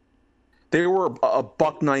yeah. They were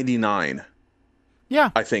 $1.99.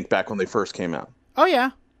 Yeah. I think back when they first came out. Oh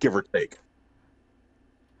yeah. Give or take.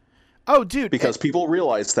 Oh dude. Because people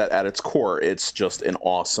realize that at its core, it's just an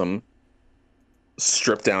awesome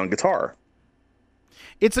stripped down guitar.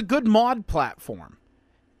 It's a good mod platform.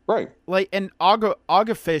 Right. Like, and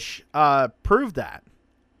Agafish proved that.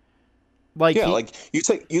 Like, yeah, like you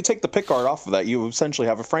take the pickguard off of that, you essentially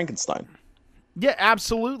have a Frankenstein. Yeah,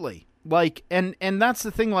 absolutely. Like, and that's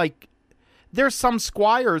the thing, like, there's some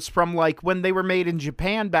Squiers from, like, when they were made in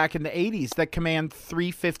Japan back in the 80s that command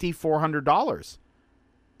 $350, $400.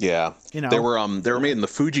 Yeah. You know? They were made in the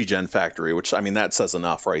Fujigen factory, which, I mean, that says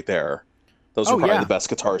enough right there. Those are probably the best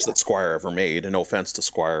guitars that Squier ever made, and no offense to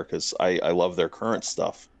Squier, because I love their current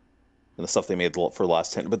stuff and the stuff they made for the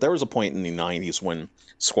last 10. But there was a point in the 90s when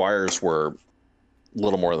Squiers were a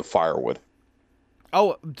little more than firewood.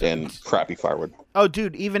 Oh, and crappy firewood. Oh,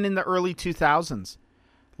 dude, even in the early 2000s,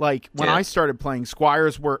 like when I started playing,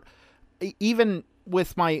 Squiers were, even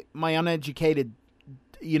with my uneducated,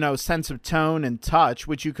 you know, sense of tone and touch,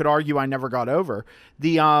 which you could argue I never got over.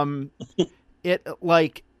 The it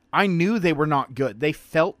like I knew they were not good. They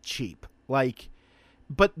felt cheap. Like,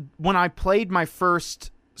 but when I played my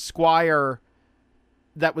first Squier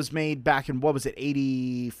that was made back in, what was it,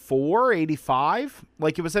 84, 85?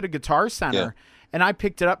 Like, it was at a Guitar Center. Yeah. And I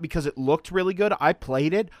picked it up because it looked really good. I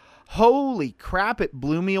played it. Holy crap, it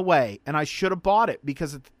blew me away. And I should have bought it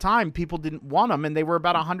because at the time people didn't want them and they were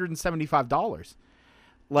about $175.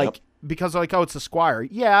 Like, because like, oh, it's a Squier.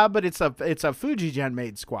 Yeah, but it's a Fujigen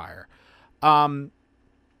made Squier.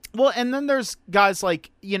 Well, and then there's guys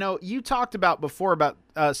like, you know, you talked about before about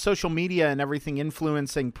social media and everything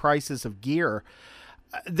influencing prices of gear.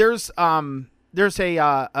 There's a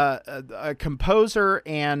composer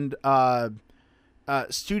and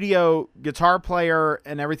studio guitar player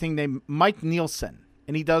and everything named Mike Nielsen,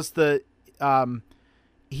 and he does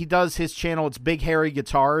his channel. It's Big Hairy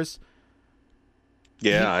Guitars.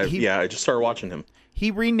 Yeah, I just started watching him.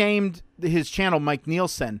 He renamed his channel Mike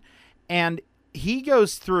Nielsen, and he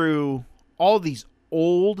goes through all these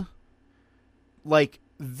old, like,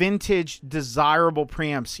 vintage desirable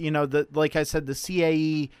preamps. You know, like I said, the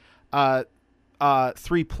CAE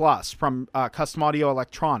 3 Plus from Custom Audio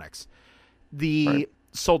Electronics. The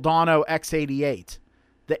Soldano X88,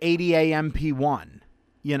 the ADA MP1,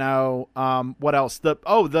 you know, what else? The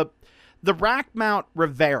rack mount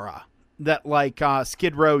Rivera that like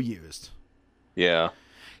Skid Row used. Yeah.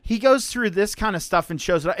 He goes through this kind of stuff and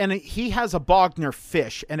shows it, and he has a Bogner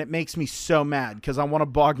Fish, and it makes me so mad because I want a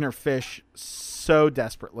Bogner Fish so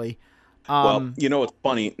desperately. Well, you know, it's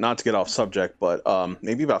funny, not to get off subject, but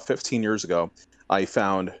maybe about 15 years ago, I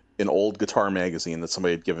found an old guitar magazine that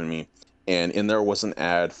somebody had given me. And in there was an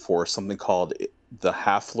ad for something called the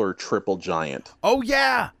Hafler Triple Giant. Oh,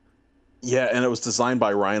 yeah. Yeah, and it was designed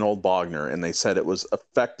by Reinhold Bogner, and they said it was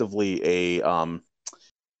effectively a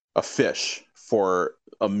fish for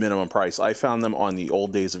a minimum price. I found them on the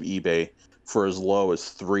old days of eBay for as low as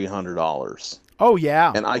 $300. Oh,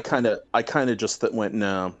 yeah. And I kind of just went,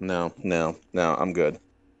 no, I'm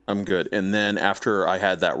good. And then after I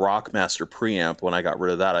had that Rockmaster preamp, when I got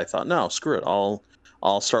rid of that, I thought, no, screw it.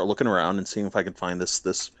 I'll start looking around and seeing if I can find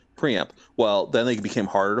this preamp. Well, then they became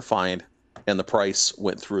harder to find, and the price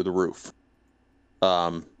went through the roof.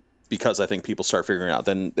 Because I think people start figuring out.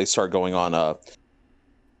 Then they start going on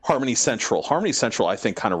Harmony Central. Harmony Central, I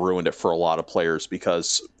think, kind of ruined it for a lot of players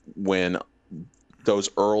because when those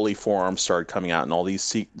early forums started coming out and all these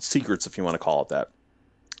secrets, if you want to call it that,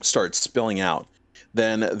 started spilling out,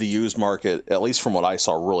 then the used market, at least from what I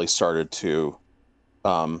saw, really started to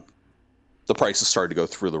the prices started to go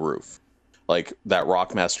through the roof. Like that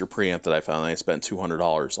Rockmaster preamp that I found, I spent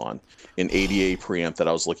 $200 on. An ADA preamp that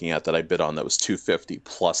I was looking at that I bid on that was $250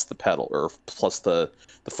 plus the pedal or plus the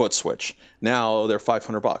foot switch. Now they're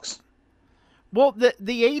 $500. Well,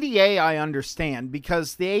 the ADA I understand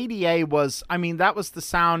because the ADA was, I mean, that was the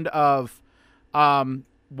sound of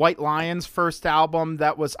White Lion's first album.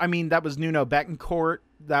 That was Nuno Bettencourt.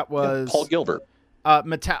 That was Paul Gilbert.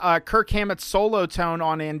 Kirk Hammett's solo tone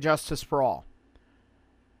on And Justice for All.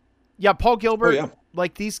 Yeah, Paul Gilbert. Oh, yeah.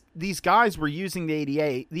 Like these guys were using the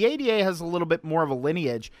ADA. The ADA has a little bit more of a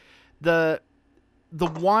lineage. The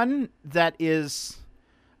one that is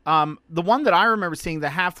the one that I remember seeing, the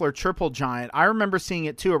Hafler Triple Giant, I remember seeing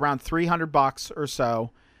it too around $300 or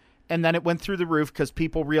so, and then it went through the roof because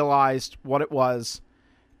people realized what it was,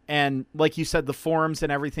 and like you said, the forums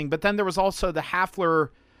and everything. But then there was also the Hafler,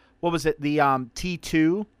 what was it? The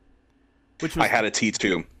T2, which was I had a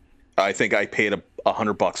T2. I think I paid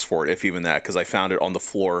 $100 for it, if even that, because I found it on the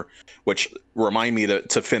floor, which remind me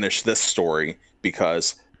to finish this story,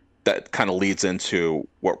 because that kind of leads into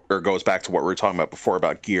goes back to what we were talking about before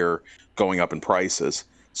about gear going up in prices.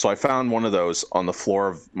 So I found one of those on the floor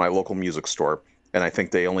of my local music store, and I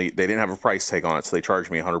think they didn't have a price tag on it, so they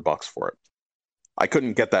charged me $100 for it. I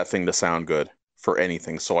couldn't get that thing to sound good for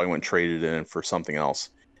anything, so I went and traded it in for something else.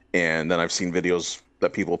 And then I've seen videos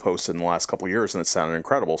that people posted in the last couple of years, and it sounded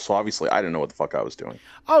incredible. So obviously I didn't know what the fuck I was doing.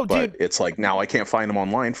 Oh, but dude, it's like now I can't find them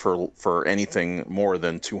online for anything more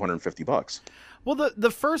than $250. well,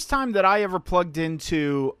 the first time that I ever plugged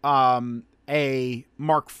into a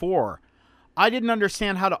Mark IV, I didn't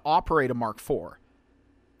understand how to operate a Mark IV.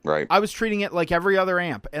 Right. I was treating it like every other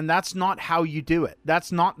amp, and that's not how you do it.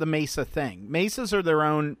 That's not the Mesa thing. Mesas are their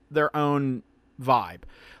own vibe.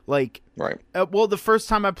 Like, right. Well, the first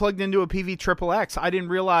time I plugged into a PV Triple X, I didn't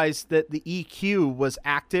realize that the EQ was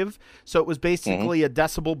active, so it was basically a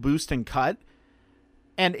decibel boost and cut,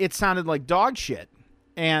 and it sounded like dog shit.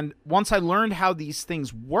 And once I learned how these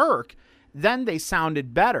things work, then they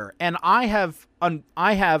sounded better. And I have,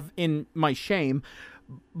 in my shame,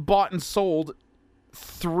 bought and sold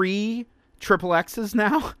 3 Triple X's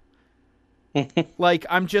now. Like,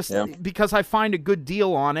 I'm just, because I find a good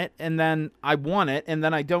deal on it, and then I want it, and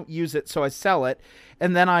then I don't use it, so I sell it,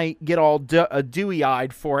 and then I get all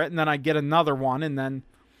dewy-eyed for it, and then I get another one, and then,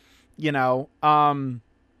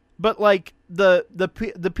 but like the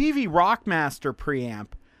PV Rockmaster preamp,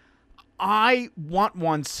 I want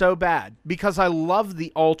one so bad because I love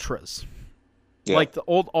the Ultras, like the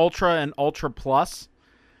old Ultra and Ultra Plus.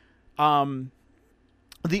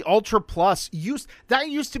 The Ultra Plus used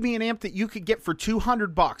to be an amp that you could get for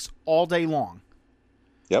 $200 all day long.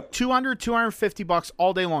 Yep. $250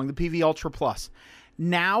 all day long, the PV Ultra Plus.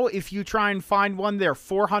 Now, if you try and find one, they're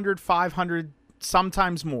 $400, $500,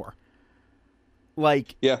 sometimes more.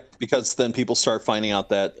 Like, yeah, because then people start finding out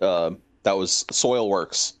that that was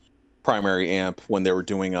Soilworks primary amp when they were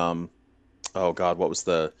doing oh god, what was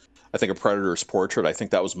I think a Predator's Portrait. I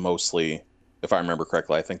think that was mostly, if I remember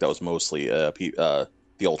correctly, I think that was mostly the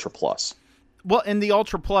Ultra Plus. Well, in the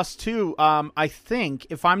Ultra Plus too, I think,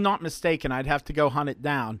 if I'm not mistaken, I'd have to go hunt it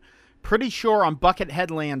down. Pretty sure on Bucket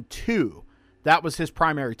Headland 2, that was his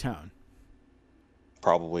primary tone.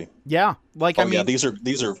 Probably. Yeah, like I mean, yeah,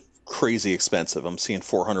 these are crazy expensive. I'm seeing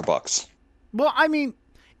 $400. Well, I mean,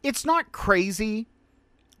 it's not crazy,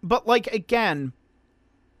 but like again,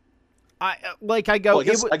 I go. Well,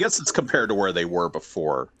 I guess it's compared to where they were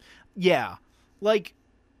before. Yeah, like.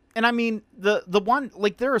 And I mean, the one,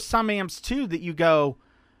 like, there are some amps, too, that you go,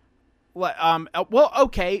 well,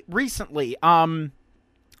 okay, recently,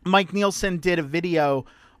 Mike Nielsen did a video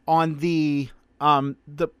on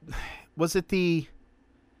was it the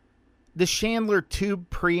Chandler Tube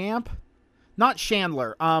preamp? Not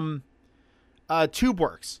Chandler,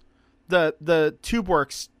 TubeWorks. The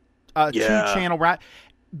TubeWorks, 2-channel rat,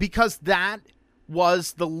 because that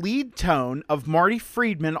was the lead tone of Marty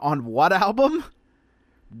Friedman on what album?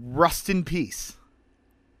 Rust in Peace.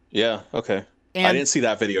 Yeah, okay. And I didn't see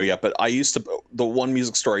that video yet, but the one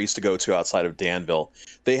music store I used to go to outside of Danville,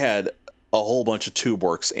 they had a whole bunch of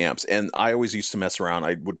TubeWorks amps, and I always used to mess around.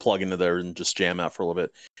 I would plug into there and just jam out for a little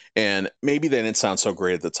bit. And maybe they didn't sound so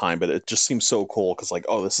great at the time, but it just seems so cool because, like,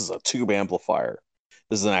 oh, this is a tube amplifier.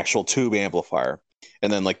 This is an actual tube amplifier. And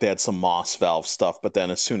then, like, they had some Moss valve stuff, but then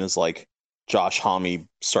as soon as, like, Josh Homme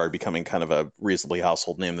started becoming kind of a reasonably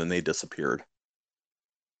household name, then they disappeared.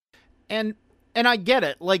 And I get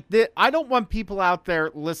it. Like, I don't want people out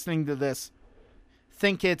there listening to this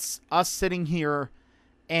think it's us sitting here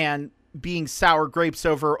and being sour grapes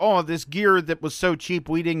over, oh, this gear that was so cheap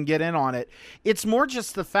we didn't get in on it. It's more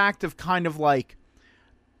just the fact of kind of like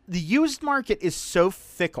the used market is so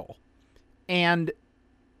fickle. And,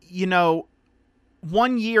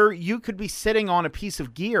 one year you could be sitting on a piece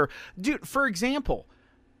of gear. Dude, for example,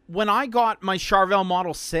 when I got my Charvel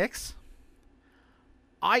Model 6...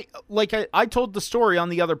 I told the story on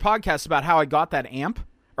the other podcast about how I got that amp,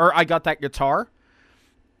 or I got that guitar,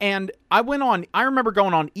 and I remember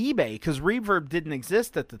going on eBay, because Reverb didn't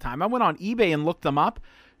exist at the time. I went on eBay and looked them up,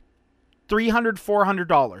 $300,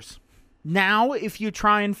 $400. Now, if you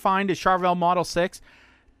try and find a Charvel Model 6,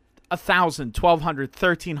 $1,000, $1,200,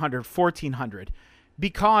 $1,300, $1,400,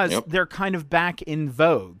 because they're kind of back in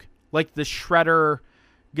vogue, like the shredder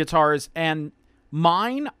guitars. And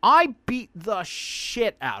mine, I beat the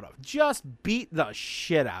shit out of. Just beat the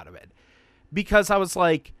shit out of it. Because I was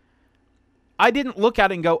like, I didn't look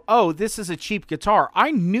at it and go, oh, this is a cheap guitar.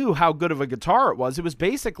 I knew how good of a guitar it was. It was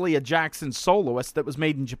basically a Jackson Soloist that was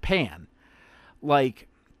made in Japan. Like,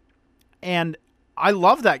 and I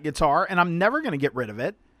love that guitar, and I'm never going to get rid of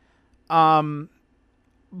it.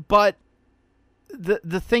 But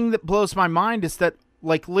the thing that blows my mind is that,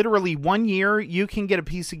 like, literally 1 year you can get a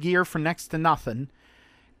piece of gear for next to nothing,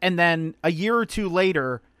 and then a year or two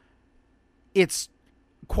later, it's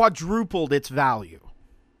quadrupled its value.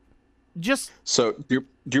 Just So do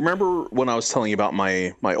you remember when I was telling you about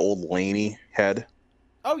my old Laney head?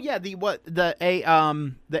 oh yeah, the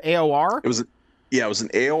AOR. It was an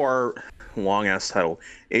AOR, long ass title,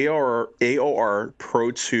 AOR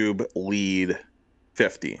Pro Tube Lead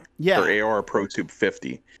 50. Yeah. Or AOR Pro Tube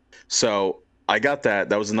 50. So I got that.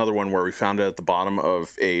 That was another one where we found it at the bottom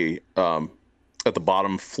of at the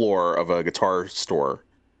bottom floor of a guitar store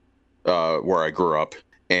where I grew up,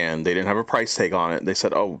 and they didn't have a price tag on it. They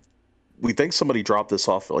said, "Oh, we think somebody dropped this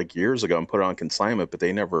off like years ago and put it on consignment, but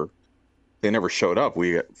they never showed up.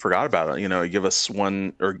 We forgot about it. You know, give us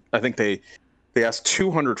one," or I think they asked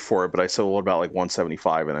 200 for it, but I said, well, what about like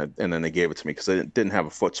 175, and then they gave it to me because they didn't have a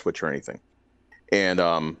foot switch or anything. And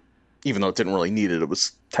even though it didn't really need it, it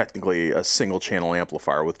was technically a single channel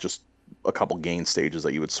amplifier with just a couple gain stages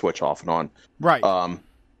that you would switch off and on. Right.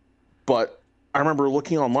 But I remember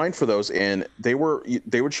looking online for those, and they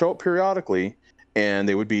would show up periodically, and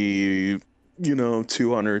they would be,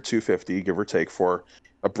 200, 250, give or take, for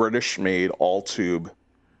a British made all tube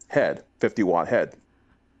head, 50-watt head.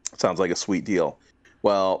 Sounds like a sweet deal.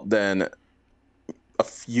 Well, then a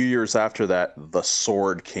few years after that, the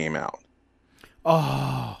Sword came out.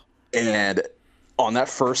 Oh. And on that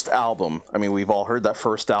first album, I mean, we've all heard that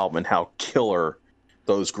first album and how killer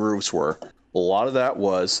those grooves were. A lot of that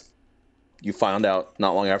was, you found out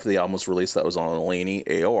not long after the album was released, that was on a Laney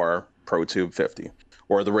AOR Pro Tube 50,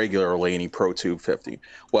 or the regular Laney Pro Tube 50.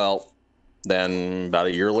 Well, then about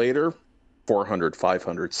a year later, $400, $500,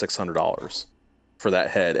 $600 for that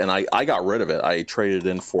head. And I got rid of it. I traded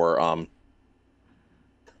in for,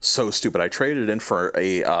 so stupid. I traded in for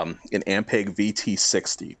an Ampeg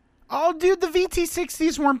VT60. Oh, dude, the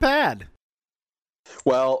VT60s weren't bad.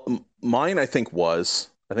 Well, mine, I think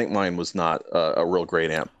mine was not a real great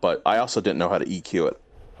amp, but I also didn't know how to EQ it.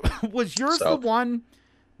 Was yours the one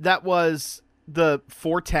that was the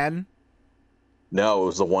 410? No, it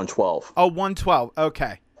was the 112. Oh, 112.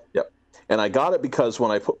 Okay. Yep. And I got it because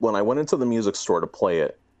when I went into the music store to play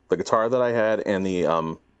it, the guitar that I had and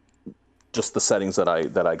the just the settings that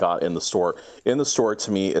I got in the store. In the store,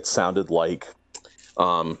 to me, it sounded like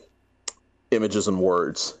Images and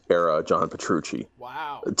Words era John Petrucci.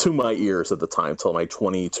 Wow. To my ears at the time, till my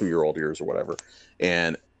 22-year-old ears or whatever.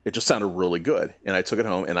 And it just sounded really good. And I took it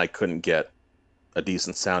home, and I couldn't get a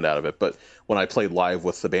decent sound out of it. But when I played live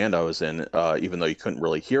with the band I was in, even though you couldn't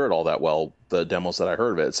really hear it all that well, the demos that I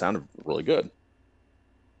heard of it sounded really good.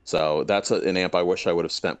 So that's an amp I wish I would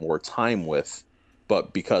have spent more time with.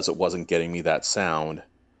 But because it wasn't getting me that sound,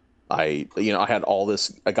 I got all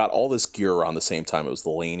this gear around the same time. It was the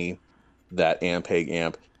Laney, that Ampeg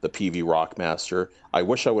amp, the PV Rockmaster. I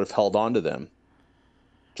wish I would have held on to them,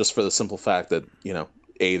 just for the simple fact that,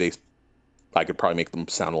 I could probably make them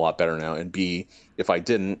sound a lot better now, and B, if I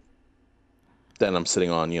didn't, then I'm sitting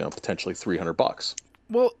on, potentially $300.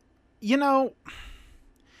 Well,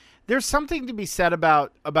 there's something to be said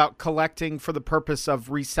about collecting for the purpose of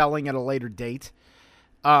reselling at a later date.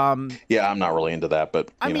 Yeah, I'm not really into that,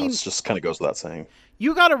 but I mean, it just kind of goes without saying.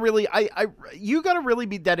 You gotta really, you gotta really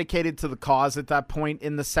be dedicated to the cause at that point,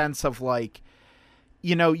 in the sense of, like,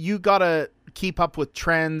 you gotta keep up with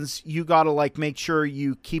trends. You gotta, like, make sure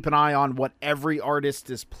you keep an eye on what every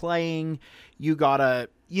artist is playing. You gotta,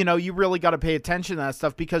 you really gotta pay attention to that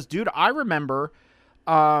stuff, because, dude, I remember,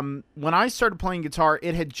 when I started playing guitar,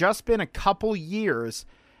 it had just been a couple years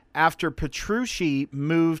after Petrucci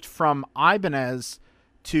moved from Ibanez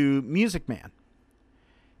to Music Man.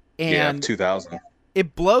 And 2000.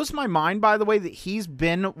 It blows my mind, by the way, that he's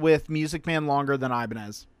been with Music Man longer than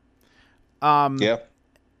Ibanez. Yeah.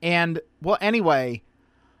 And, well, anyway,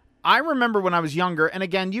 I remember when I was younger, and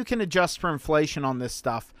again, you can adjust for inflation on this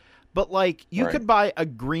stuff, but, like, you could buy a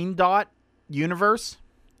Green Dot Universe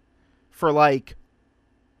for, like,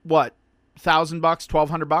 what, $1,000,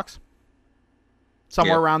 $1,200?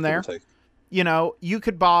 Somewhere around there. You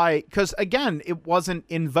could buy, because, again, it wasn't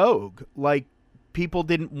in vogue. Like, people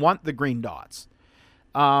didn't want the green dots.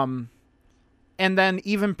 And then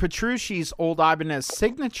even Petrucci's old Ibanez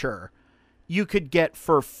Signature, you could get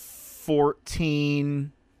for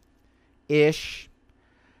 $14-ish.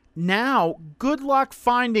 Now, good luck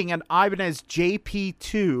finding an Ibanez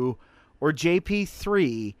JP2 or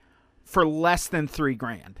JP3 for less than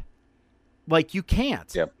 $3,000. Like, you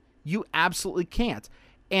can't. Yep. You absolutely can't.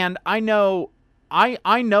 And I know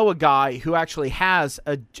a guy who actually has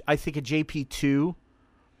I think a JP2,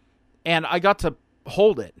 and I got to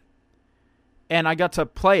hold it and I got to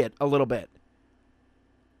play it a little bit.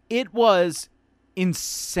 It was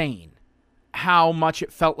insane how much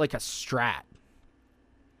it felt like a Strat.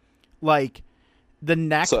 Like, the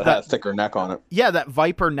neck. So it had a thicker neck on it. Yeah, that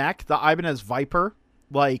Viper neck, the Ibanez Viper.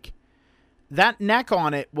 Like, that neck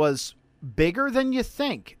on it was bigger than you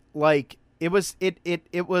think. Like, it was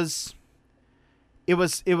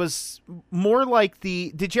more like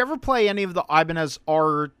the. Did you ever play any of the Ibanez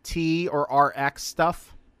RT or RX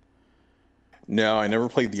stuff? No, I never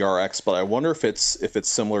played the RX, but I wonder if it's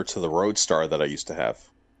similar to the Roadstar that I used to have.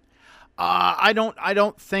 I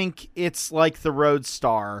don't think it's like the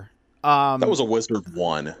Roadstar. That was a Wizard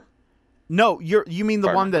 1. No, you mean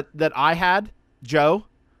the one that I had, Joe?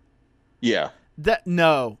 Yeah.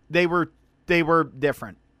 No, they were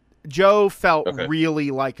different. Joe felt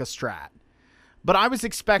really like a Strat. But I was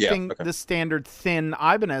expecting the standard thin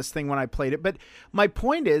Ibanez thing when I played it. But my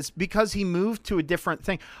point is, because he moved to a different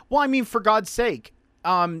thing. Well, I mean, for God's sake,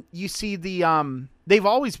 you see the they've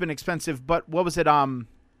always been expensive. But what was it?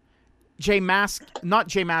 Jay Younger.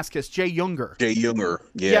 Jay Younger.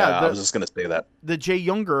 Yeah, I was just gonna say that. The Jay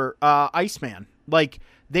Younger Iceman. Like,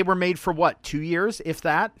 they were made for what, 2 years, if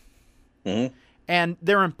that. Mm-hmm. And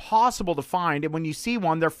they're impossible to find. And when you see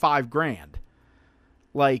one, they're $5,000.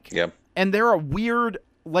 Like. Yep. And they're a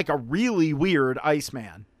really weird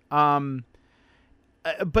Iceman. But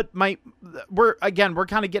we're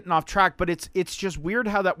kind of getting off track, but it's just weird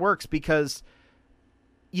how that works because,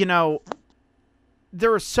 you know,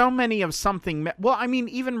 there are so many of something. Well, I mean,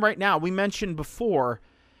 even right now, we mentioned before,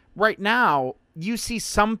 right now, you see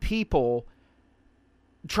some people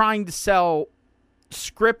trying to sell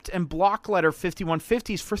script and block letter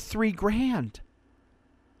 5150s for $3,000.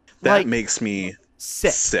 That makes me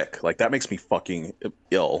sick. Like, that makes me fucking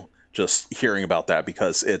ill just hearing about that,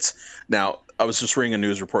 because it's now. I was just reading a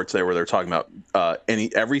news report today where they're talking about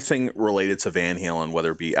everything related to Van Halen,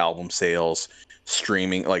 whether it be album sales,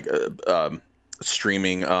 streaming,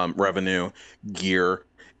 streaming revenue, gear.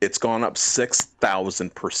 It's gone up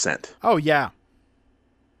 6,000%. Oh yeah.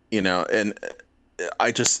 You know, and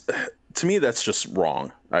to me, that's just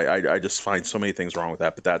wrong. I just find so many things wrong with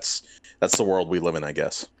that, but that's the world we live in, I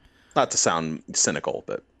guess. Not to sound cynical,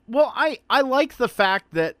 but... Well, I like the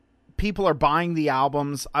fact that people are buying the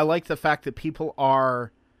albums. I like the fact that people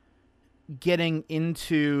are getting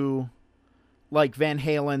into, like, Van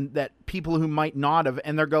Halen, that people who might not have,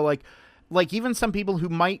 and they're like even some people who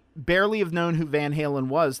might barely have known who Van Halen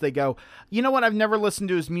was, they go, you know what, I've never listened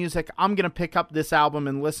to his music. I'm going to pick up this album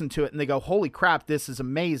and listen to it. And they go, holy crap, this is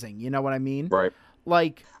amazing. You know what I mean? Right.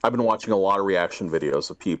 Like, I've been watching a lot of reaction videos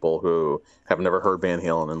of people who have never heard Van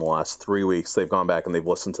Halen in the last 3 weeks. They've gone back and they've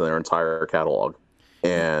listened to their entire catalog,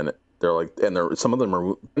 and some of them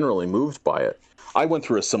are generally moved by it. I went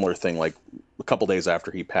through a similar thing, like a couple days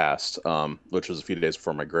after he passed, which was a few days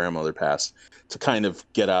before my grandmother passed, to kind of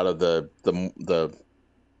get out of the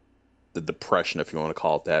depression, if you want to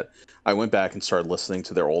call it that. I went back and started listening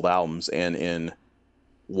to their old albums, and in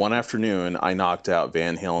one afternoon, I knocked out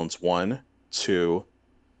Van Halen's 1, 2,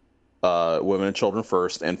 Women and Children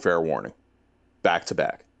First, and Fair Warning, back to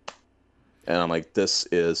back. And I'm like, this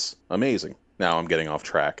is amazing. Now I'm getting off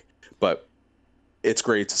track, but it's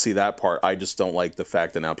great to see that part. I just don't like the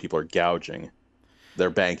fact that now people are gouging. They're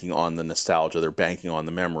banking on the nostalgia. They're banking on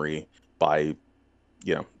the memory by,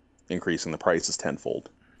 increasing the prices tenfold,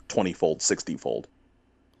 20-fold, 60-fold.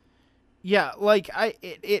 Yeah, like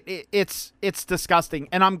it's disgusting,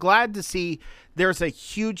 and I'm glad to see there's a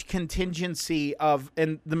huge contingency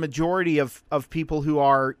and the majority of people who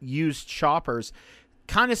are used shoppers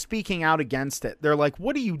kind of speaking out against it. They're like,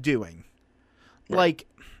 "What are you doing?" Right. Like,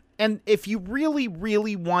 and if you really,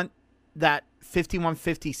 really want that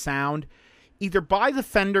 5150 sound, either buy the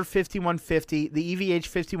Fender 5150, the EVH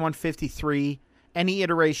 5153, any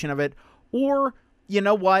iteration of it, or you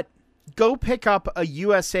know what? Go pick up a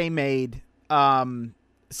USA-made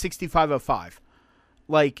 6505.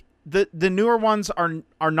 Like, the newer ones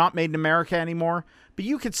are not made in America anymore, but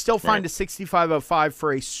you could still find a 6505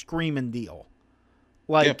 for a screaming deal.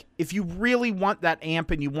 Like, if you really want that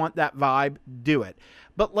amp and you want that vibe, do it.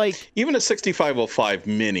 But like, even a 6505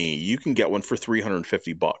 mini, you can get one for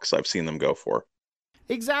 $350. I've seen them go for.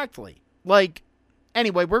 Exactly. Like,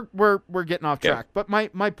 anyway, we're getting off track. But my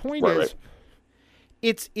point is. Right.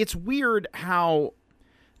 It's weird how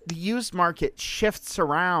the used market shifts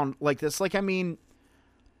around like this. Like, I mean,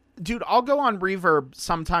 dude, I'll go on Reverb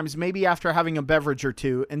sometimes, maybe after having a beverage or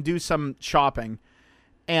two, and do some shopping.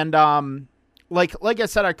 And like I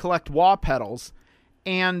said, I collect wah pedals,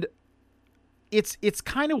 and it's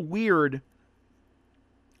kind of weird.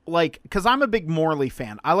 Like, because I'm a big Morley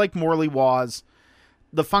fan. I like Morley wahs.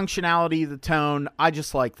 The functionality, the tone, I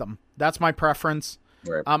just like them. That's my preference.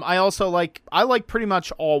 Right. I also like pretty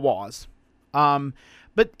much all wahs.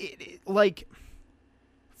 But like,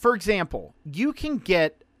 for example, you can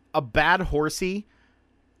get a bad horsey,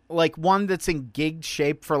 like one that's in gigged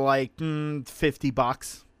shape for like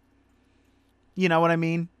 $50. You know what I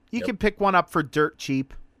mean? You can pick one up for dirt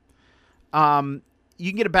cheap. You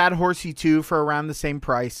can get a bad horsey too for around the same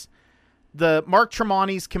price. The Mark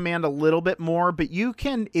Tremonti's command a little bit more, but you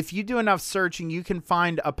can, if you do enough searching, you can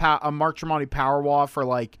find a Mark Tremonti Powerwah for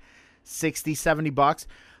like $60, $70.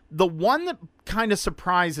 The one that kind of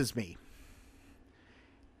surprises me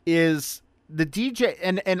is the DJ,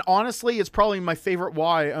 and honestly, it's probably my favorite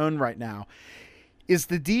wah I own right now, is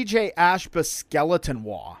the DJ Ashba Skeleton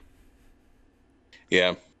wah.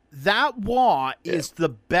 Yeah. That wah is the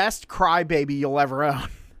best crybaby you'll ever own.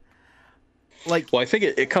 Like, well, I think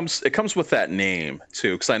it comes with that name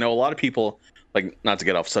too, because I know a lot of people, like, not to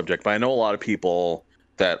get off subject, but I know a lot of people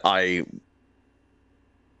that I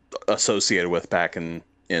associated with back in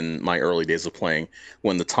my early days of playing,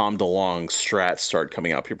 when the Tom DeLonge Strat started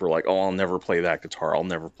coming out. People were like, "Oh, I'll never play that guitar. I'll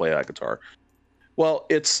never play that guitar." Well,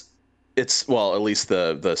 it's well, at least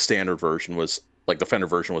the standard version was, like, the Fender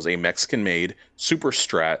version was a Mexican-made super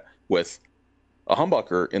Strat with a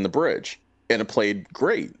humbucker in the bridge. And it played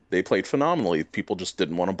great. They played phenomenally. People just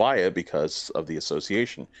didn't want to buy it because of the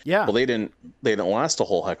association. Yeah. Well, they didn't last a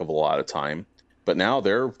whole heck of a lot of time, but now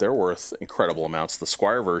they're worth incredible amounts. The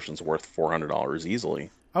Squier version's worth $400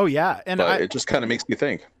 easily. Oh yeah, and it just kind of makes me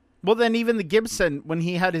think. Well, then even the Gibson, when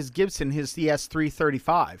he had his Gibson, his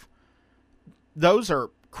CS335, those are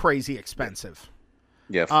crazy expensive.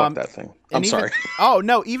 Yeah, fuck that thing. I'm sorry. Oh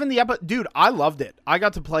no, even the dude, I loved it. I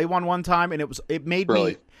got to play one time, and it made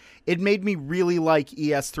me. It made me really like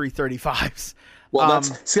ES335s. Well, that's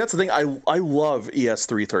the thing. I love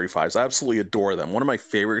ES335s. I absolutely adore them. One of my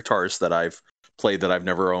favorite guitars that I've played that I've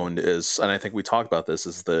never owned is, and I think we talked about this,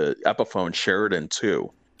 is the Epiphone Sheridan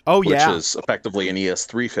 2. Oh, yeah. Which is effectively an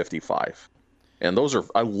ES355. And those are,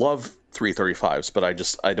 I love 335s, but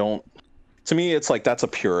I don't, to me, it's like, that's a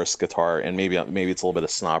purist guitar, and maybe it's a little bit of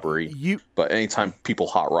snobbery. But anytime people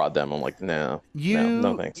hot rod them, I'm like, no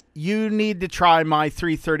thanks. You need to try my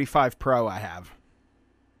 335 Pro I have.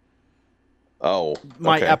 Oh,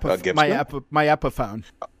 my okay. my Epiphone.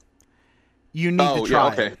 You need to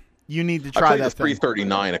try it. You need to try I played that the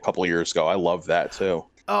 339 a couple of years ago. I love that too.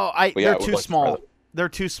 Oh, they're too small. They're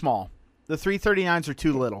too small. The 339s are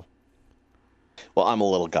too little. Well, I'm a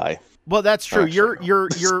little guy. Well, that's true.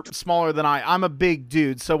 You're smaller than I. I'm a big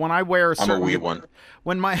dude. So when I wear I'm a wee one.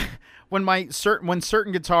 When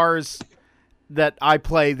certain guitars that I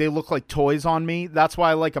play, they look like toys on me. That's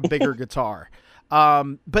why I like a bigger guitar.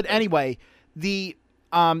 But anyway, you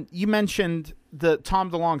mentioned the Tom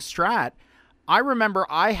DeLonge Strat. I remember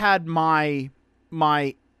I had my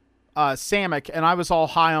Samick, and I was all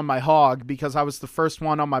high on my hog because I was the first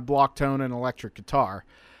one on my block tone and electric guitar.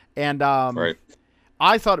 And right.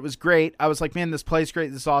 I thought it was great. I was like, man, this plays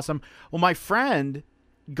great. This is awesome. Well, my friend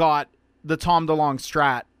got the Tom DeLonge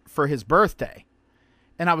Strat for his birthday.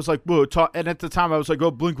 And I was like, whoa. And at the time I was like, oh,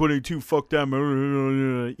 Blink-182, fuck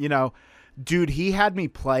them. You know, dude, he had me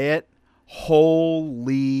play it.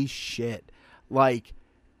 Holy shit. Like,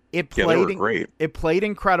 it played, great. It played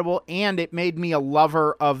incredible, and it made me a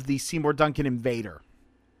lover of the Seymour Duncan Invader.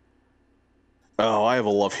 Oh, I have a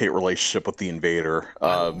love-hate relationship with the Invader.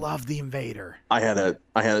 I love the Invader. I had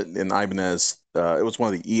an Ibanez. It was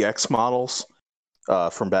one of the EX models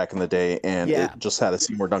from back in the day, and it just had a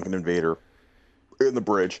Seymour Duncan Invader in the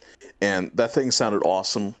bridge, and that thing sounded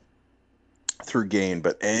awesome through gain.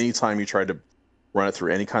 But anytime you tried to run it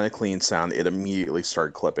through any kind of clean sound, it immediately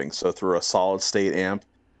started clipping. So through a solid state amp,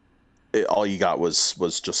 all you got was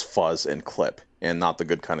just fuzz and clip, and not the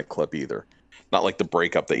good kind of clip either. Not like the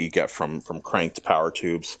breakup that you get from cranked power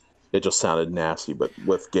tubes. It just sounded nasty, but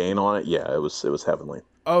with gain on it, yeah, it was heavenly.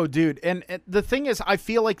 Oh, dude. And the thing is, I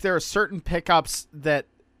feel like there are certain pickups that,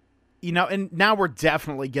 you know, and now we're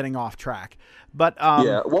definitely getting off track. But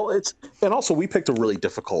yeah, well, and also we picked a really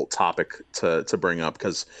difficult topic to bring up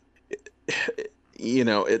because, you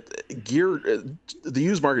know, the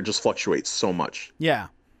used market just fluctuates so much. Yeah.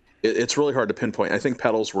 It's really hard to pinpoint. I think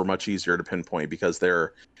pedals were much easier to pinpoint because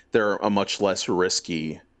they're a much less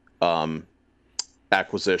risky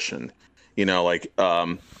acquisition. You know, like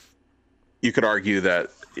you could argue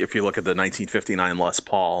that if you look at the 1959 Les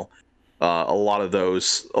Paul, a lot of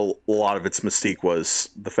its mystique was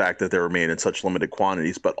the fact that they were made in such limited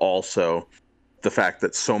quantities, but also the fact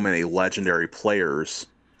that so many legendary players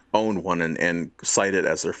owned one and cite it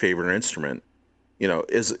as their favorite instrument.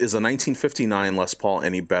 Is a 1959 Les Paul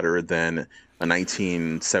any better than a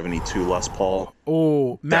 1972 Les Paul?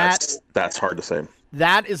 Oh, Matt, that's hard to say.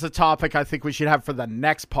 That is a topic I think we should have for the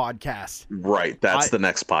next podcast. Right, that's the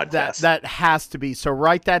next podcast. That has to be. So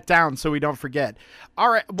write that down so we don't forget. All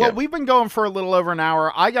right, well, we've been going for a little over an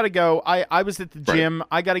hour. I got to go. I was at the gym. Right.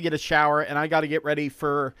 I got to get a shower, and I got to get ready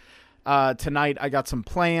for tonight. I got some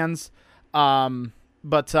plans.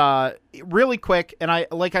 But really quick, and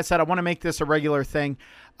like I said, I want to make this a regular thing.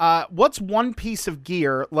 What's one piece of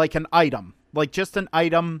gear, like an item, like just an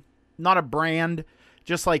item, not a brand,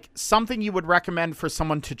 just like something you would recommend for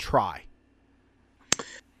someone to try?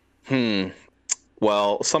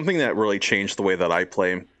 Well, something that really changed the way that I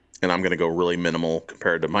play, and I'm going to go really minimal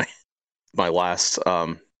compared to my last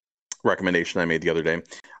recommendation I made the other day.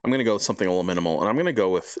 I'm going to go with something a little minimal, and I'm going to go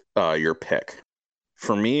with your pick.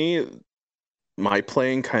 For me, my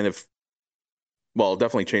playing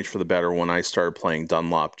definitely changed for the better when I started playing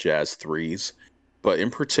Dunlop Jazz 3s, but in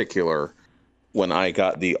particular, when I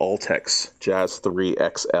got the Ultex Jazz 3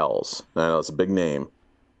 XLs. I know it's a big name,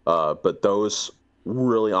 but those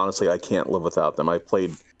really, honestly, I can't live without them. I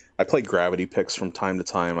played Gravity picks from time to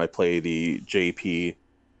time. I play the JP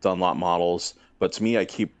Dunlop models, but to me, I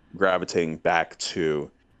keep gravitating back to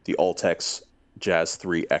the Ultex Jazz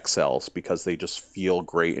 3 XLs because they just feel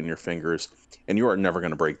great in your fingers, and you are never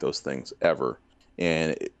going to break those things ever.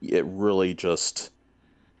 And it really just,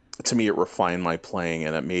 to me, it refined my playing,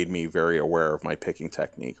 and it made me very aware of my picking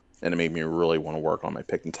technique, and it made me really want to work on my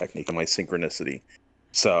picking technique and my synchronicity.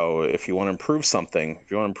 So if you want to improve something,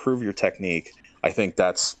 if you want to improve your technique, I think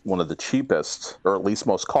that's one of the cheapest, or at least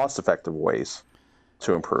most cost-effective ways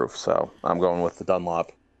to improve. So I'm going with the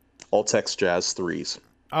Dunlop Ultex Jazz 3s.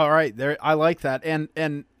 All right, there. I like that,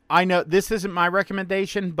 and I know this isn't my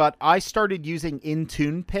recommendation, but I started using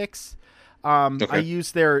Intune picks. Okay. I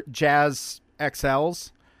use their Jazz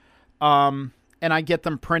XLs, and I get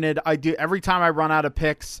them printed. I do every time I run out of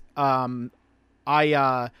picks. I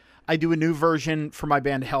do a new version for my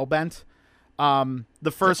band Hellbent.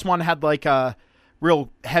 The first one had like a real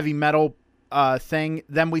heavy metal thing.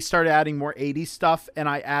 Then we started adding more 80s stuff, and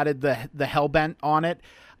I added the Hellbent on it.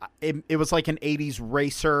 It was like an 80s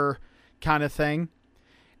racer kind of thing.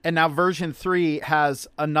 And now version 3 has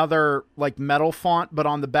another like metal font, but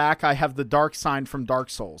on the back I have the dark sign from Dark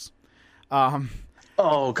Souls.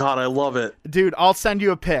 Oh God, I love it. Dude, I'll send you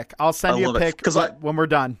a pic. I'll send you a pic when we're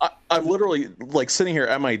done. I'm literally like sitting here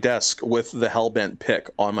at my desk with the Hellbent pick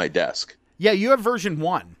on my desk. Yeah, you have version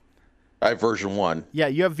 1. I have version 1. Yeah,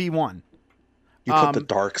 you have V1. You put the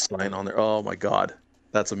dark sign on there. Oh my God.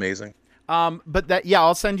 That's amazing. But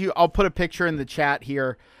I'll put a picture in the chat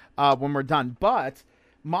here when we're done. But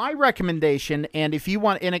my recommendation, and if you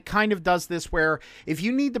want, and it kind of does this where if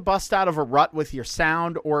you need to bust out of a rut with your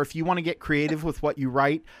sound, or if you want to get creative with what you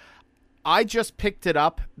write, I just picked it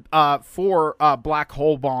up for Black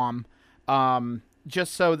Hole Bomb,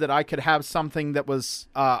 just so that I could have something that was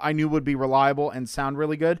I knew would be reliable and sound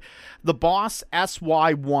really good. The Boss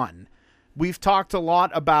SY1. We've talked a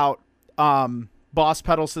lot about Boss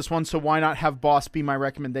pedals this one, so why not have Boss be my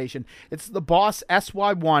recommendation? It's the Boss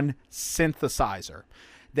SY1 synthesizer.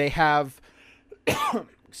 They have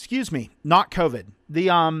excuse me, not COVID. They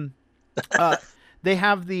have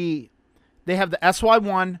the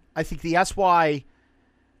SY1, I think the SY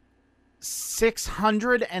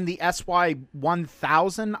 600 and the SY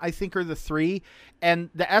 1000 I think are the three, and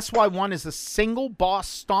the SY1 is a single Boss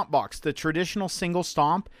stomp box, the traditional single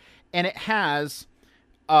stomp, and it has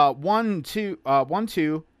 1,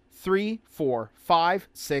 2, 3, 4, 5,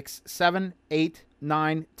 6, 7, 8,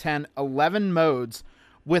 9, 10, 11 modes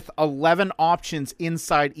with 11 options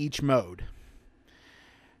inside each mode.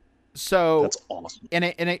 So that's awesome. And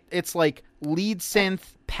it's like lead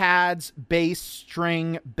synth, pads, bass,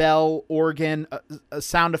 string, bell, organ,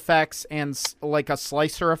 sound effects, and like a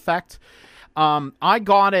slicer effect. I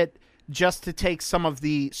got it just to take some of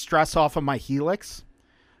the stress off of my Helix,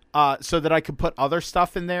 so that I could put other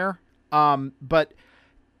stuff in there. But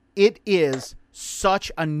it is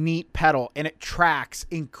such a neat pedal, and it tracks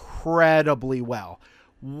incredibly well,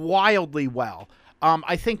 wildly well.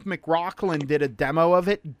 I think McRocklin did a demo of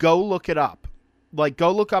it. Go look it up. Like,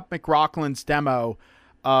 go look up McRocklin's demo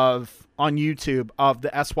on YouTube of the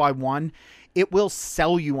SY1. It will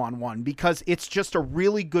sell you on one because it's just a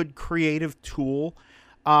really good creative tool.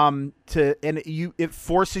 It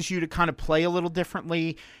forces you to kind of play a little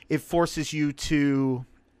differently. It forces you to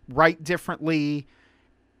write differently,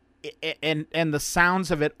 and the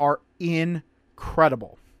sounds of it are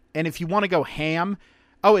incredible. And if you want to go ham,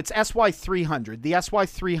 it's SY300. The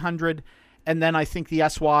SY300, and then I think the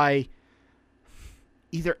SY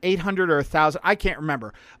either 800 or 1000. I can't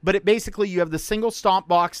remember. But it basically, you have the single stomp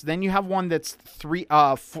box, then you have one that's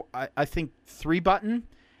I think 3-button,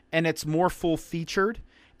 and it's more full featured,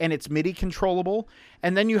 and it's MIDI controllable.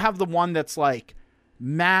 And then you have the one that's like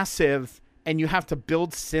massive, and you have to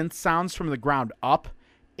build synth sounds from the ground up,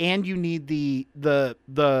 and you need the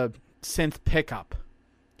synth pickup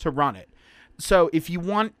to run it. So if you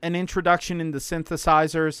want an introduction into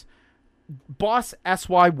synthesizers, Boss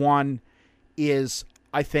SY1 is,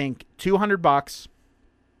 I think, $200,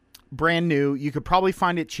 brand new. You could probably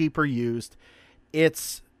find it cheaper used.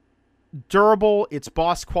 It's durable, it's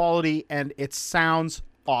Boss quality, and it sounds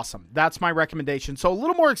awesome. That's my recommendation. So a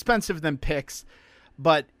little more expensive than Picks,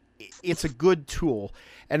 but it's a good tool.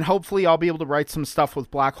 And hopefully I'll be able to write some stuff with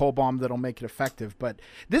Black Hole Bomb that'll make it effective. But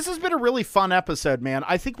this has been a really fun episode, man.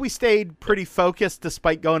 I think we stayed pretty focused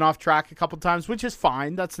despite going off track a couple times, which is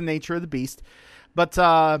fine. That's the nature of the beast. But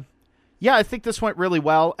yeah, I think this went really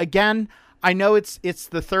well. Again, I know it's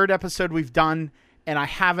the third episode we've done, and I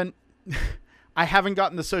haven't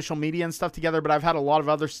gotten the social media and stuff together, but I've had a lot of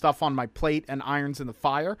other stuff on my plate and irons in the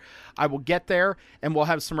fire. I will get there, and we'll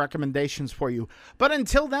have some recommendations for you. But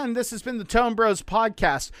until then, this has been the Tone Bros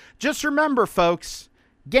Podcast. Just remember, folks,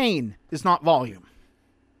 gain is not volume.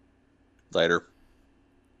 Later.